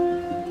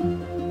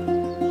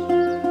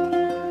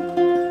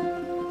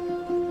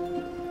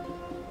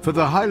 For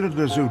the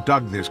Highlanders who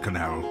dug this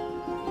canal,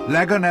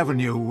 Lagan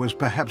Avenue was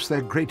perhaps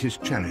their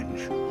greatest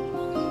challenge.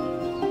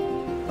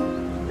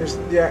 Yes,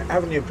 the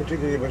avenue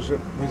particularly was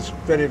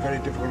very, very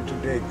difficult to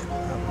dig.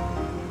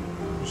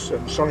 It was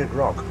solid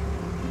rock.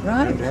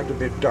 Right. And it had to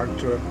be dug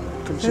to a So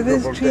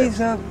considerable these trees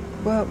depth.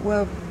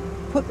 were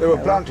put They were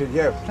there, planted,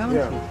 yeah, planted.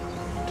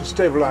 yeah, to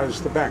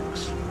stabilise the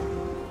banks.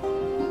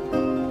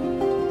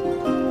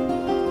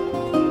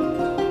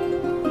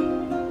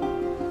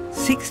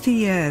 "60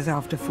 years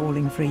after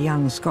falling for a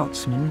young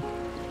Scotsman,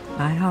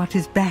 my heart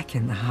is back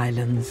in the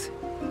Highlands.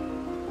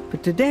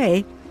 But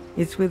today,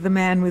 it's with the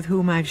man with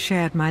whom I've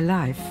shared my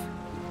life.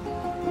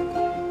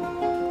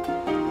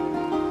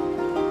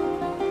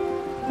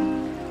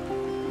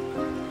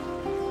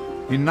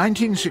 In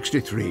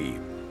 1963,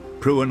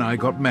 Prue and I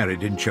got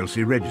married in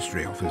Chelsea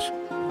Registry Office.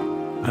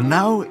 And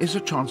now is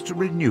a chance to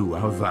renew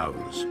our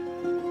vows.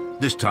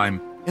 This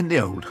time in the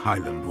old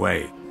Highland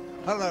way.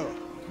 Hello.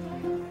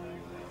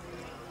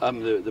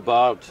 I'm the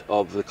bard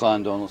of the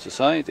Caledonian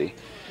Society.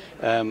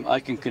 I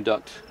can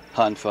conduct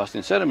hand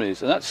fasting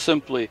ceremonies, and that's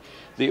simply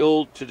the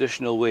old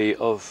traditional way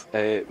of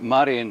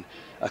marrying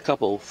a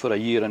couple for a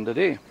year and a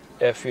day.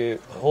 If you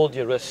hold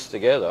your wrists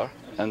together,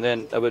 and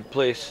then I would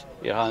place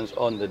your hands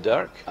on the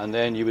dirk, and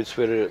then you would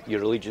swear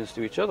your allegiance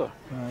to each other.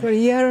 For a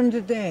year and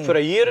a day? For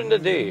a year and a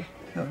day.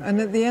 And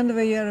at the end of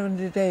a year and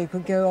a day, you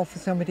could go off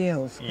with somebody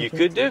else? You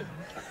could do.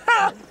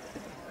 I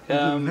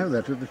didn't know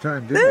that at the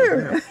time, did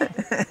you?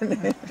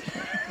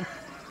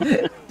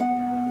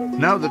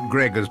 Now that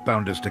Greg has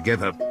bound us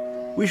together,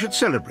 we should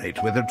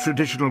celebrate with a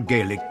traditional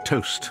Gaelic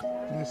toast.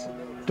 Yes.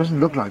 Doesn't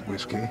look like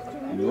whiskey.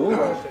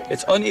 No.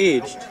 It's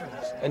unaged,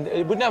 and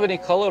it wouldn't have any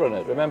colour in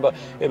it. Remember,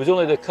 it was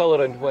only the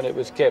colouring when it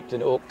was kept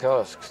in oak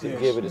casks that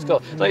gave it its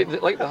colour.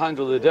 Like the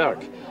handle of the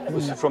dirk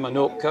was from an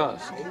oak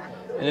cask.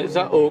 And it's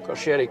that oak or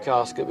sherry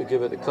cask that would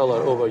give it the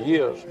colour over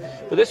years.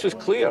 But this was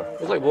clear, it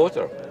was like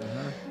water.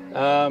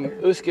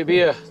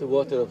 Uskabia, the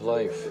water of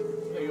life.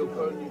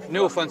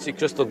 No fancy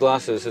crystal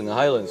glasses in the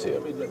Highlands here.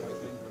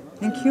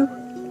 Thank you.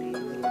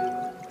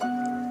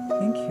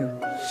 Thank you.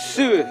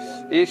 Suis,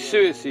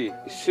 suisi,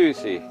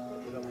 suisi.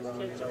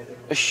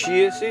 A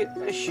shiasi,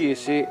 a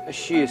shiasi, a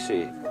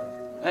shiasi.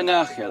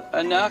 Anachel,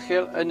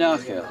 anachel,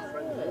 anachel.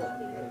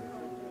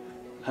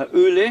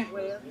 Haule,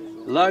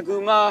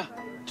 laguma,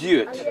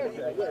 duet.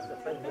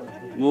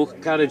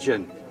 Moch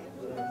carrigan.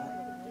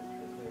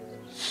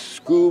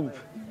 Scoob,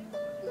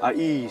 a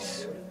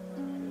ease.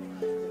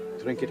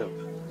 Drink it up.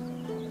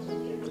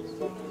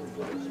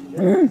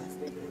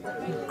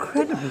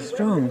 Incredibly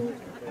strong.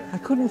 I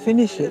couldn't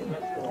finish it.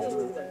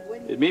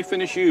 It may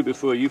finish you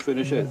before you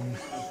finish it.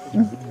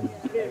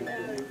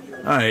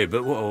 Aye,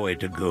 but what a way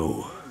to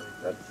go.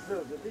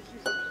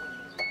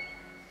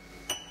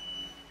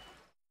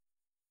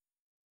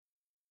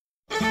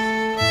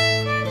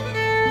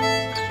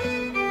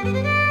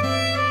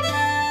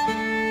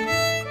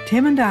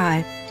 Tim and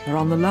I are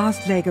on the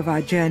last leg of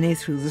our journey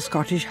through the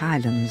Scottish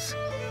Highlands.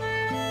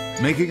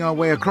 Making our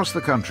way across the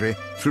country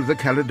through the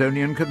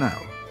Caledonian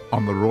Canal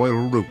on the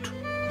Royal Route.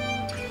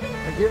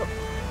 Thank you.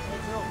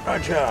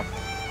 Roger.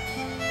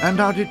 And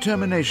our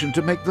determination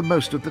to make the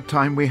most of the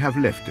time we have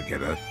left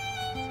together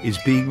is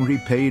being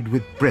repaid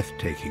with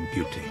breathtaking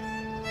beauty.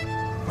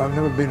 I've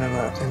never been in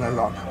a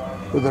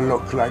loch with a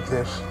look like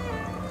this,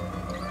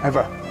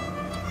 ever.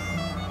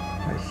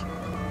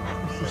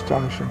 It's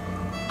astonishing.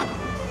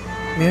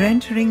 We're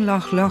entering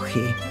Loch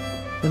Lochy,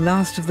 the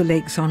last of the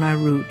lakes on our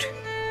route.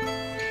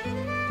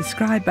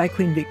 Described by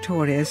Queen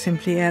Victoria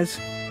simply as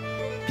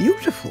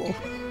beautiful.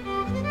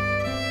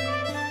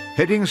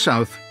 Heading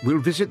south, we'll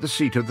visit the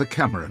seat of the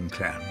Cameron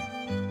clan.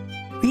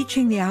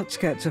 Reaching the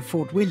outskirts of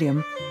Fort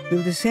William,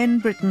 we'll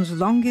descend Britain's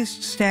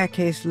longest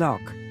staircase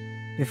lock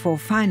before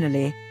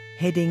finally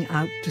heading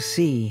out to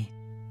sea.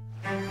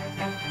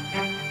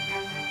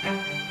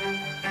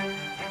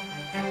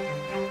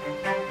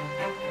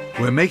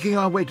 We're making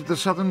our way to the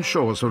southern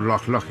shores of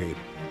Loch Lochy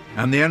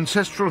and the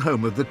ancestral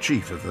home of the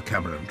chief of the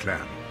Cameron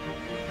clan.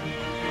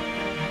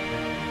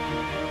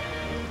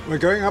 We're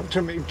going up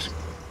to meet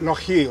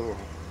Lochiel.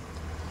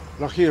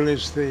 Lochiel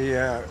is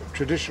the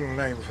traditional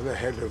name for the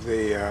head of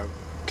the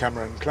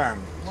Cameron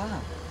clan. Wow.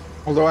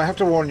 Although I have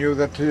to warn you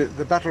that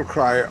the battle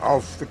cry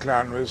of the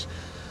clan was,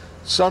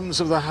 "Sons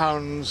of the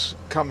hounds,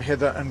 come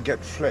hither and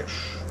get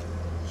flesh."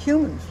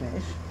 Human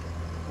flesh?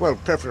 Well,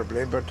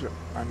 preferably, but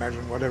I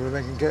imagine whatever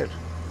they can get.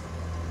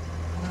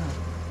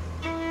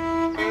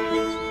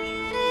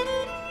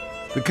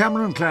 The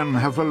Cameron clan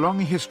have a long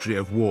history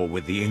of war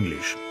with the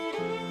English,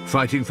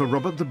 fighting for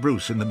Robert the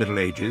Bruce in the Middle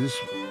Ages,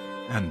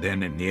 and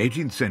then in the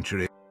 18th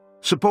century,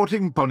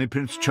 supporting Bonnie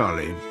Prince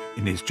Charlie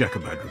in his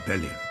Jacobite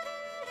rebellion.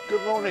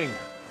 Good morning.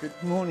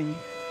 Good morning.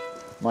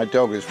 My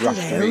dog has rushed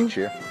to meet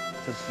you.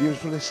 It's a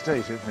beautiful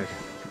estate, isn't it?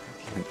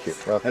 Thank you.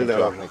 Welcome to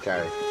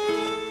Lochnacarry.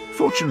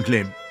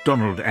 Fortunately,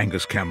 Donald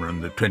Angus Cameron,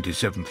 the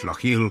 27th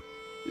Lochiel,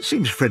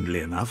 seems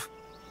friendly enough.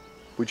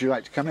 Would you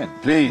like to come in?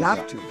 Please.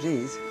 Love to,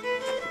 please.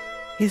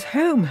 His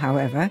home,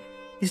 however,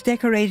 is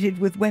decorated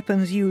with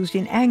weapons used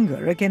in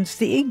anger against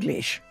the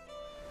English.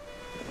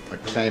 A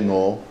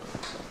claymore,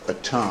 a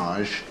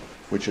Taj,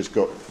 which has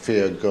got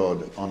 "Fear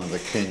God, honour the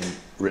King"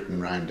 written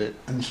round it.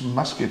 And some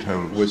musket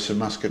holes. With some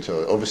musket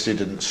holes. Obviously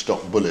didn't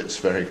stop bullets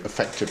very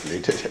effectively,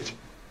 did it?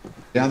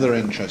 The other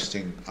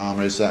interesting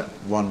armour is that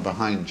one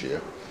behind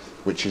you,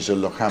 which is a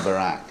Lochaber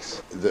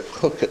axe. The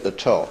hook at the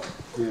top,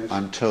 yes,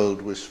 I'm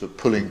told, was for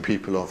pulling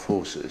people off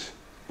horses.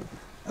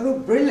 Oh,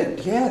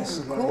 brilliant, yes,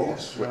 of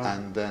course.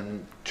 And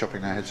then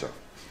chopping their heads off.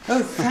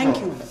 Oh, thank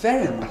you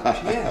very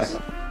much, yes.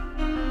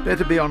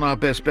 Better be on our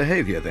best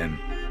behaviour then.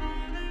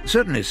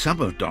 Certainly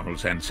some of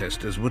Donald's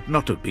ancestors would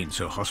not have been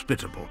so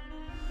hospitable.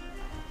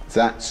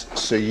 That's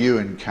Sir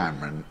Ewan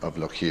Cameron of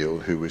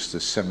Lochiel, who was the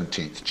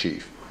 17th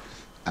chief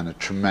and a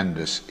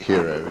tremendous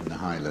hero in the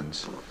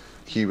Highlands.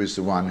 He was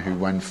the one who,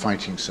 when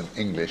fighting some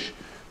English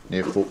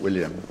near Fort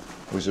William,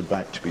 was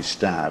about to be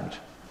stabbed.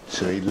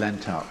 So he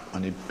leant up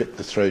and he bit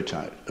the throat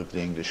out of the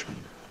Englishman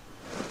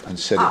and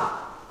said,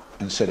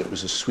 it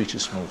was the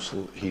sweetest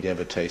morsel he'd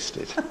ever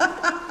tasted.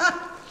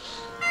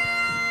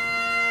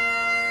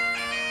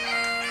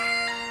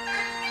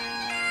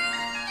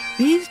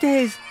 These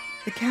days,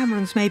 the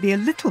Camerons may be a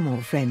little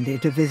more friendly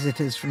to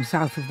visitors from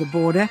south of the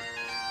border,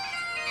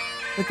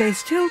 but they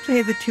still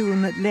play the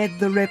tune that led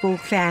the rebel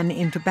clan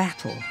into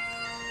battle,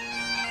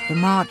 the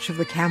March of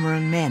the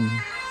Cameron Men.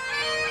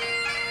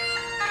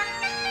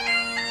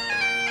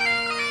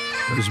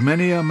 There's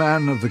many a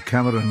man of the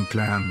Cameron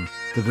clan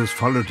that has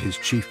followed his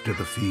chief to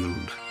the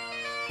field.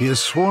 He has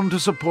sworn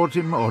to support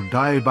him or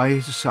die by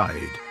his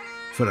side,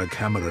 for a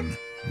Cameron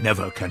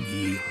never can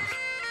yield.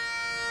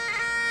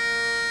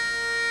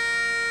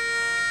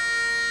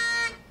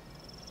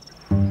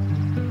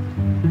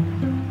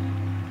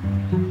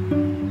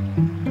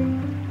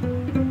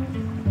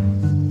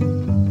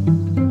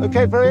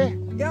 Okay, Brie?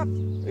 Yep.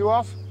 You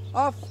off?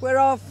 Off, we're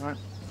off. Right.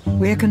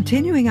 We're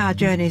continuing our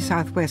journey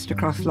southwest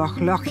across Loch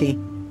Lochy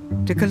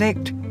to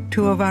collect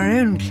two of our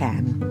own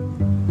clan.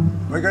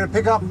 We're going to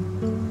pick up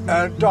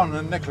Don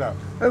and Nicola.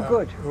 Oh,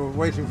 good. Who are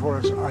waiting for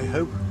us, I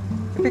hope.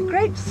 It'd be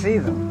great to see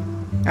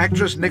them.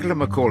 Actress Nicola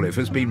McAuliffe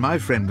has been my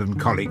friend and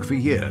colleague for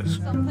years.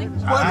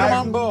 Welcome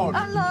on board.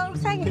 Hello,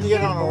 thank Can you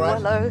get on all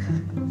right? Hello.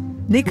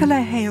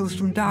 Nicola hails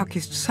from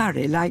darkest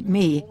Surrey like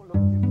me,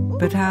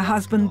 but her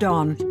husband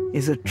Don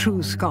is a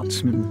true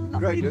Scotsman.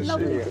 Great to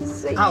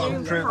see you.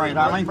 Hello,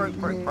 darling.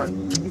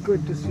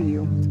 Good to see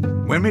you.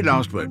 When we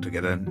last worked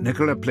together,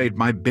 Nicola played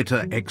my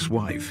bitter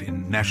ex-wife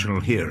in National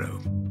Hero.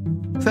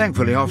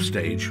 Thankfully,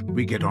 offstage,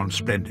 we get on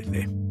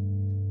splendidly.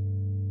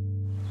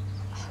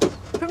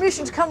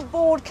 Permission to come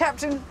aboard,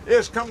 Captain?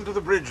 Yes, come to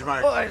the bridge,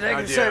 my Oh,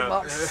 thank you so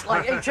much. It's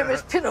like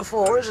HMS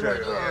Pinafore, isn't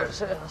it?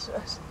 Yes,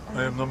 yes.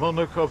 I am the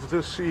monarch of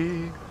the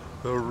sea,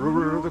 the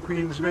ruler of the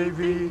Queen's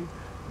Navy.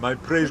 My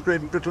praise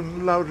Great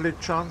Britain loudly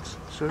chants.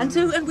 So...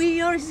 And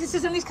we are his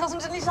sisters and his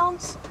cousins and his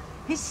aunts.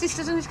 His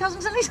sisters and his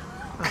cousins and his...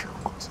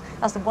 God,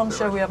 that's the one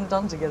show we haven't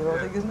done together, I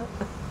think, isn't it? Right. That's the one show we haven't done together, I think, isn't it? Right. That's the one show we haven't done together, I think, isn't it? Right. That's the one show we haven't done together, I think, isn't it?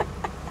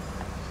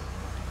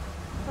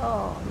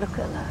 Oh, look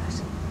at that.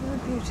 How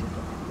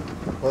beautiful.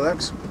 Well,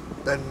 that's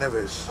Ben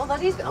Nevis. Oh,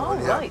 that is. Oh,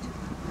 yeah. right.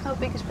 How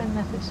big is Ben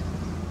Nevis?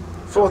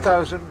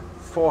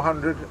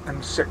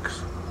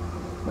 4,406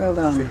 Well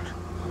done. feet.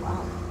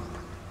 Wow.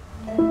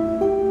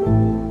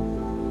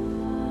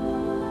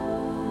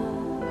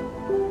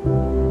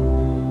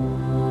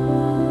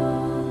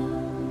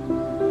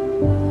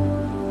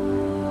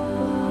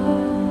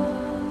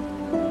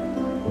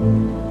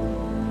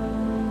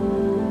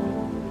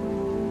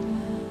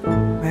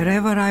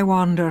 Wherever I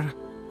wander,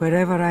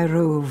 wherever I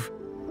rove,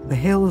 the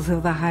hills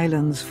of the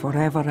Highlands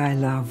forever I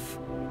love.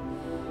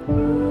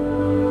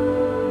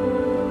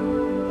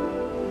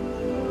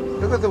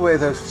 Look at the way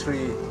those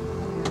three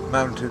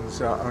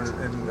mountains are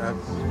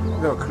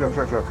look.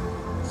 It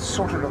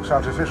sort of looks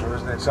artificial,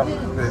 isn't it?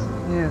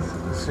 Yes.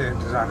 The scenic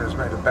designers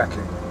made a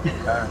backing.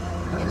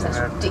 Yes, that's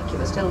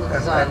ridiculous. Tell the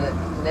design that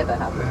never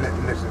happened.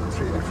 Lit in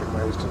three different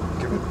ways to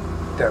give it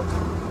depth.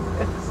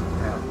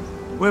 Yeah.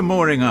 We're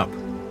mooring up,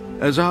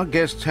 as our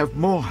guests have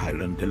more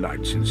Highland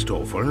delights in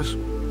store for us.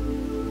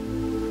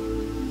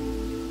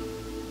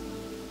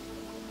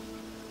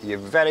 You're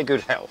very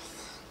good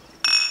health,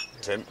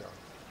 Tim.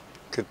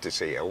 Good to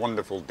see you. A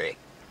wonderful day.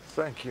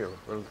 Thank you.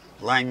 Well,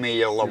 Lang me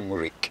your long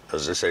reek,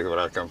 as they say where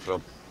I come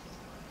from.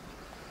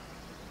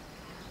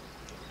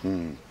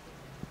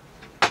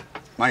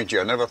 Mind you,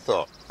 I never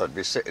thought I'd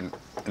be sitting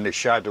in the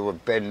shadow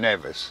of Ben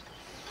Nevis,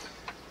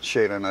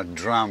 sharing a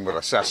dram with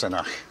a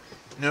Sassenach.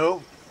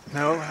 no,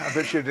 I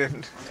bet you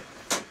didn't.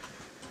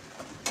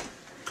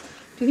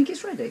 Do you think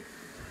it's ready?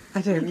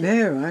 I don't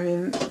know. I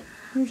mean,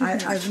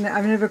 I've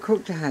never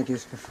cooked a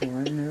haggis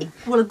before. No.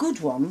 Well, a good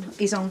one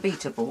is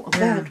unbeatable. A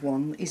bad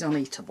one is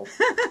uneatable.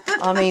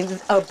 I mean,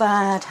 a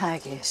bad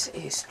haggis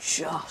is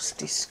just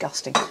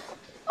disgusting.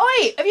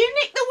 Oi, have you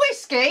nicked the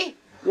whiskey?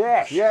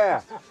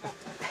 Yeah.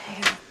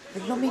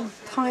 Blooming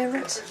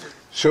pirate.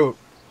 So,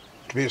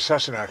 to be a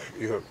Sassenach,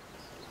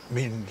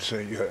 means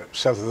you're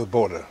south of the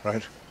border,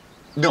 right?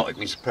 No, it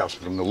means a person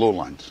from the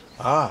lowlands.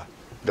 Ah.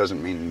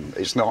 Doesn't mean,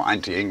 it's not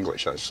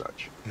anti-English as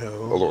such.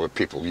 No. Although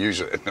people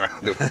use it in the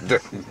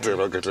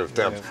derogative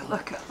terms. Yeah.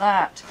 Look at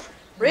that.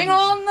 Bring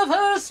on the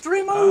first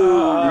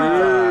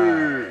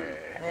remove.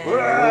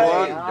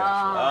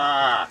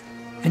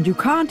 And you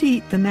can't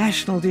eat the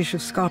national dish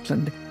of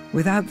Scotland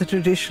without the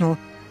traditional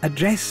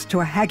Address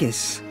to a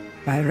Haggis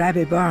by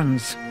Rabbie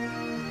Burns.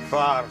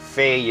 Far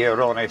fae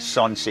your honest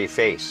sonsy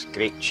face,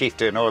 great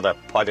chieftain o' the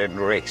puddin'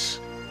 race.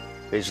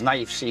 His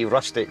knife see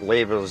rustic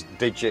labour's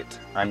digit,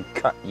 and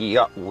cut ye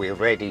up wi'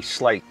 ready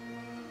sleight,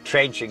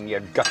 trenching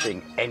your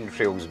gutting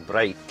entrails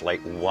bright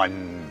like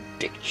one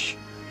ditch.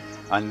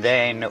 And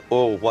then,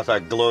 oh, what a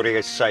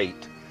glorious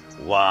sight,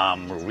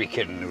 wham,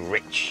 reeking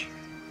rich.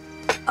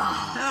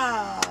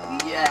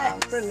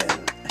 Yes!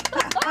 Brilliant.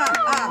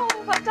 Oh,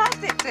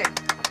 fantastic, Tim.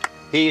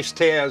 He's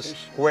tears,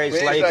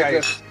 where's like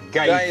us,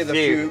 guy the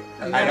few,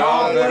 and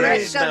all the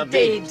rest are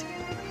bid.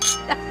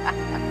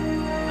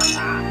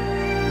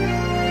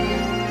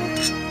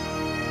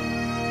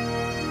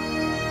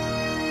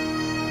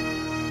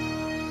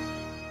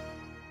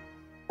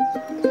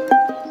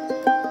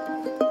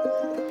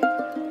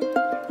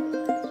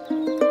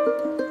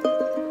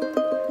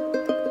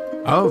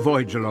 Our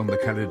voyage along the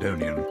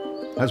Caledonian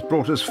has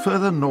brought us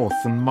further north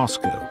than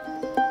Moscow.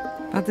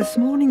 But this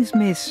morning's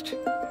mist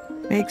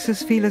makes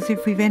us feel as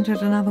if we've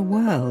entered another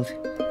world.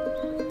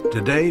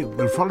 Today,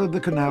 we'll follow the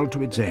canal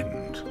to its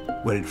end,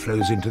 where it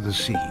flows into the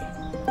sea.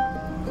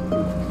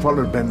 We've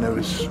followed Ben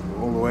Nevis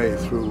all the way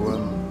through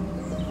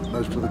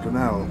most of the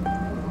canal,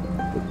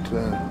 but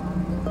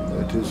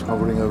it is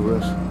hovering over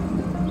us.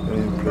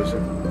 Very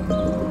impressive.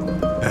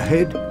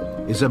 Ahead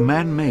is a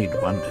man-made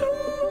wonder,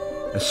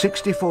 a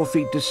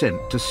 64-feet descent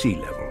to sea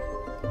level.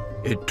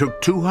 It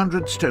took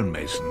 200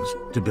 stonemasons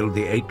to build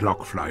the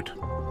 8-lock flight.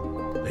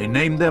 They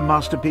named their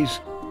masterpiece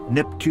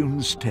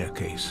Neptune's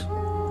Staircase.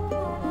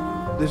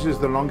 This is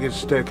the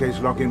longest staircase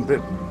lock in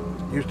Britain.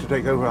 It used to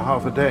take over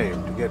half a day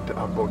to get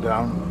up or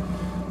down.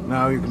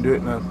 Now you can do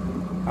it in an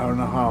hour and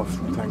a half,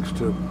 thanks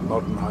to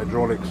modern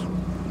hydraulics.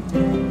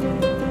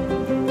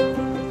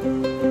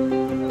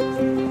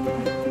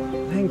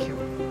 Thank you.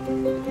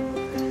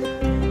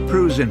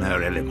 Prue's in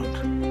her element.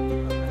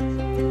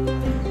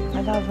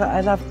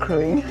 I love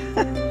crewing.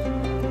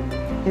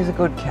 He's a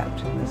good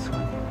captain, this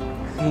one.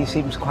 He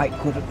seems quite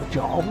good at the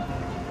job,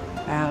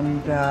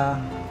 and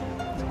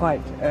it's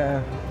quite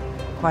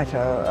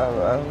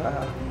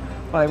well,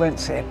 I won't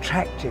say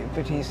attractive,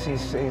 but he's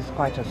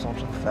quite a sort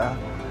of,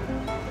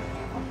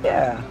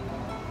 yeah,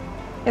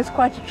 it's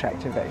quite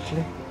attractive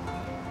actually.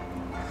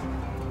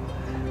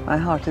 My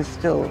heart is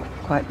still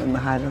quite in the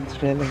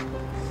Highlands, really.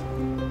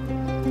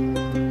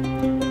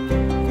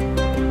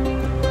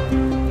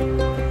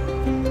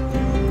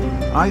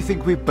 I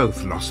think we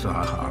both lost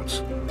our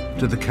hearts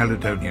to the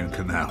Caledonian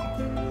Canal.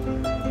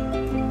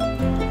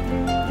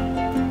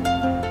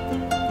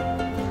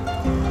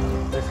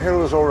 With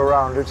hills all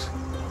around, it's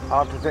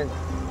hard to think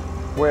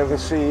where the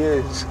sea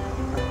is.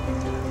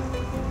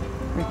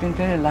 We've been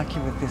very lucky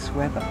with this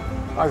weather.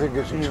 I think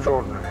it's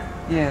extraordinary.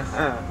 Yes.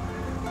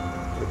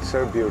 It's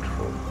so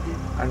beautiful.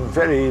 and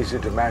very easy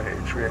to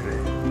manage, really.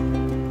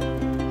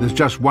 There's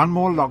just one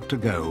more lock to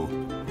go,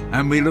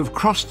 and we'll have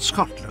crossed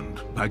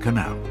Scotland by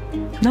canal.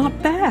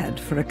 Not bad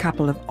for a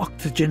couple of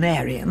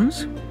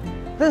octogenarians.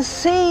 The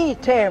sea,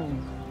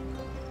 Tim.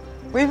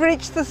 We've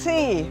reached the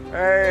sea.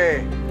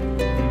 Hey!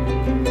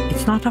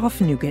 It's not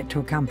often you get to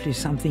accomplish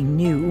something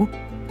new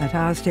at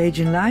our stage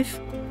in life.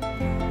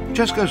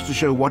 Just goes to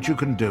show what you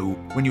can do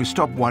when you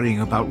stop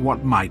worrying about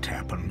what might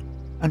happen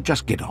and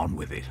just get on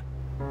with it.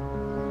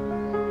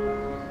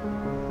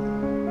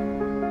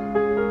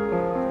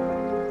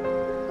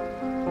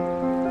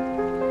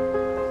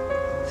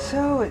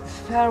 So it's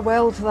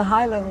farewell to the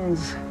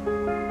Highlands.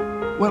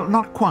 Well,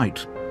 not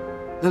quite.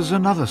 There's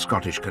another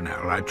Scottish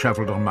canal I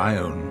travelled on my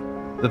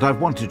own that I've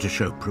wanted to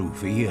show Prue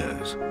for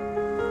years.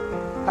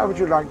 How would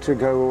you like to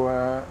go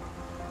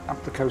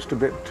up the coast a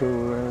bit to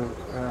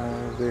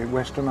the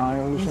Western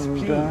Isles? Yes, and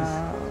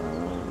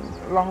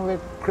please. Along the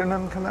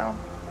Caledonian Canal?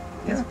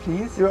 Yes, Yeah?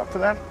 please. You up for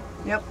that?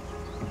 Yep.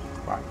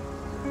 Right.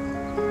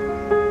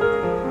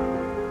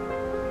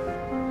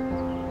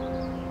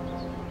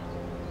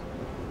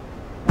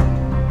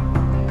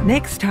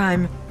 Next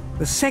time,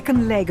 the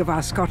second leg of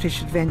our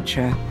Scottish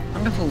adventure.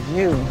 Wonderful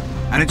view.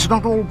 And it's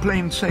not all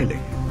plain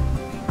sailing.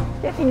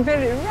 Getting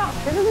very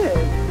rough, isn't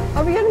it?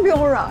 Are we going to be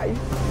all right?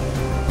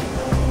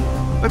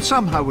 But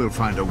somehow we'll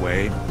find a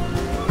way.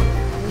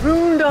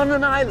 Ruined on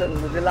an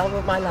island with the love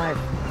of my life.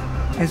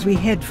 As we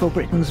head for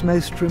Britain's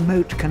most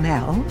remote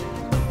canal.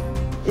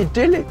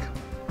 Idyllic.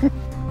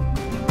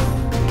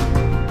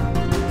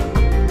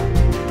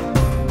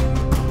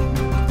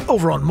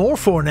 Over on More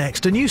For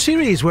Next, a new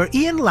series where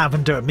Ian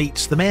Lavender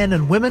meets the men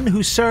and women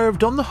who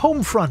served on the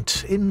home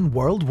front in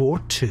World War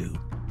II.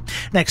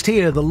 Next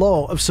here, the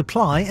law of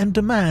supply and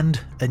demand,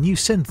 a new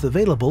synth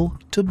available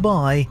to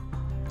buy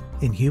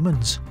in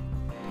humans.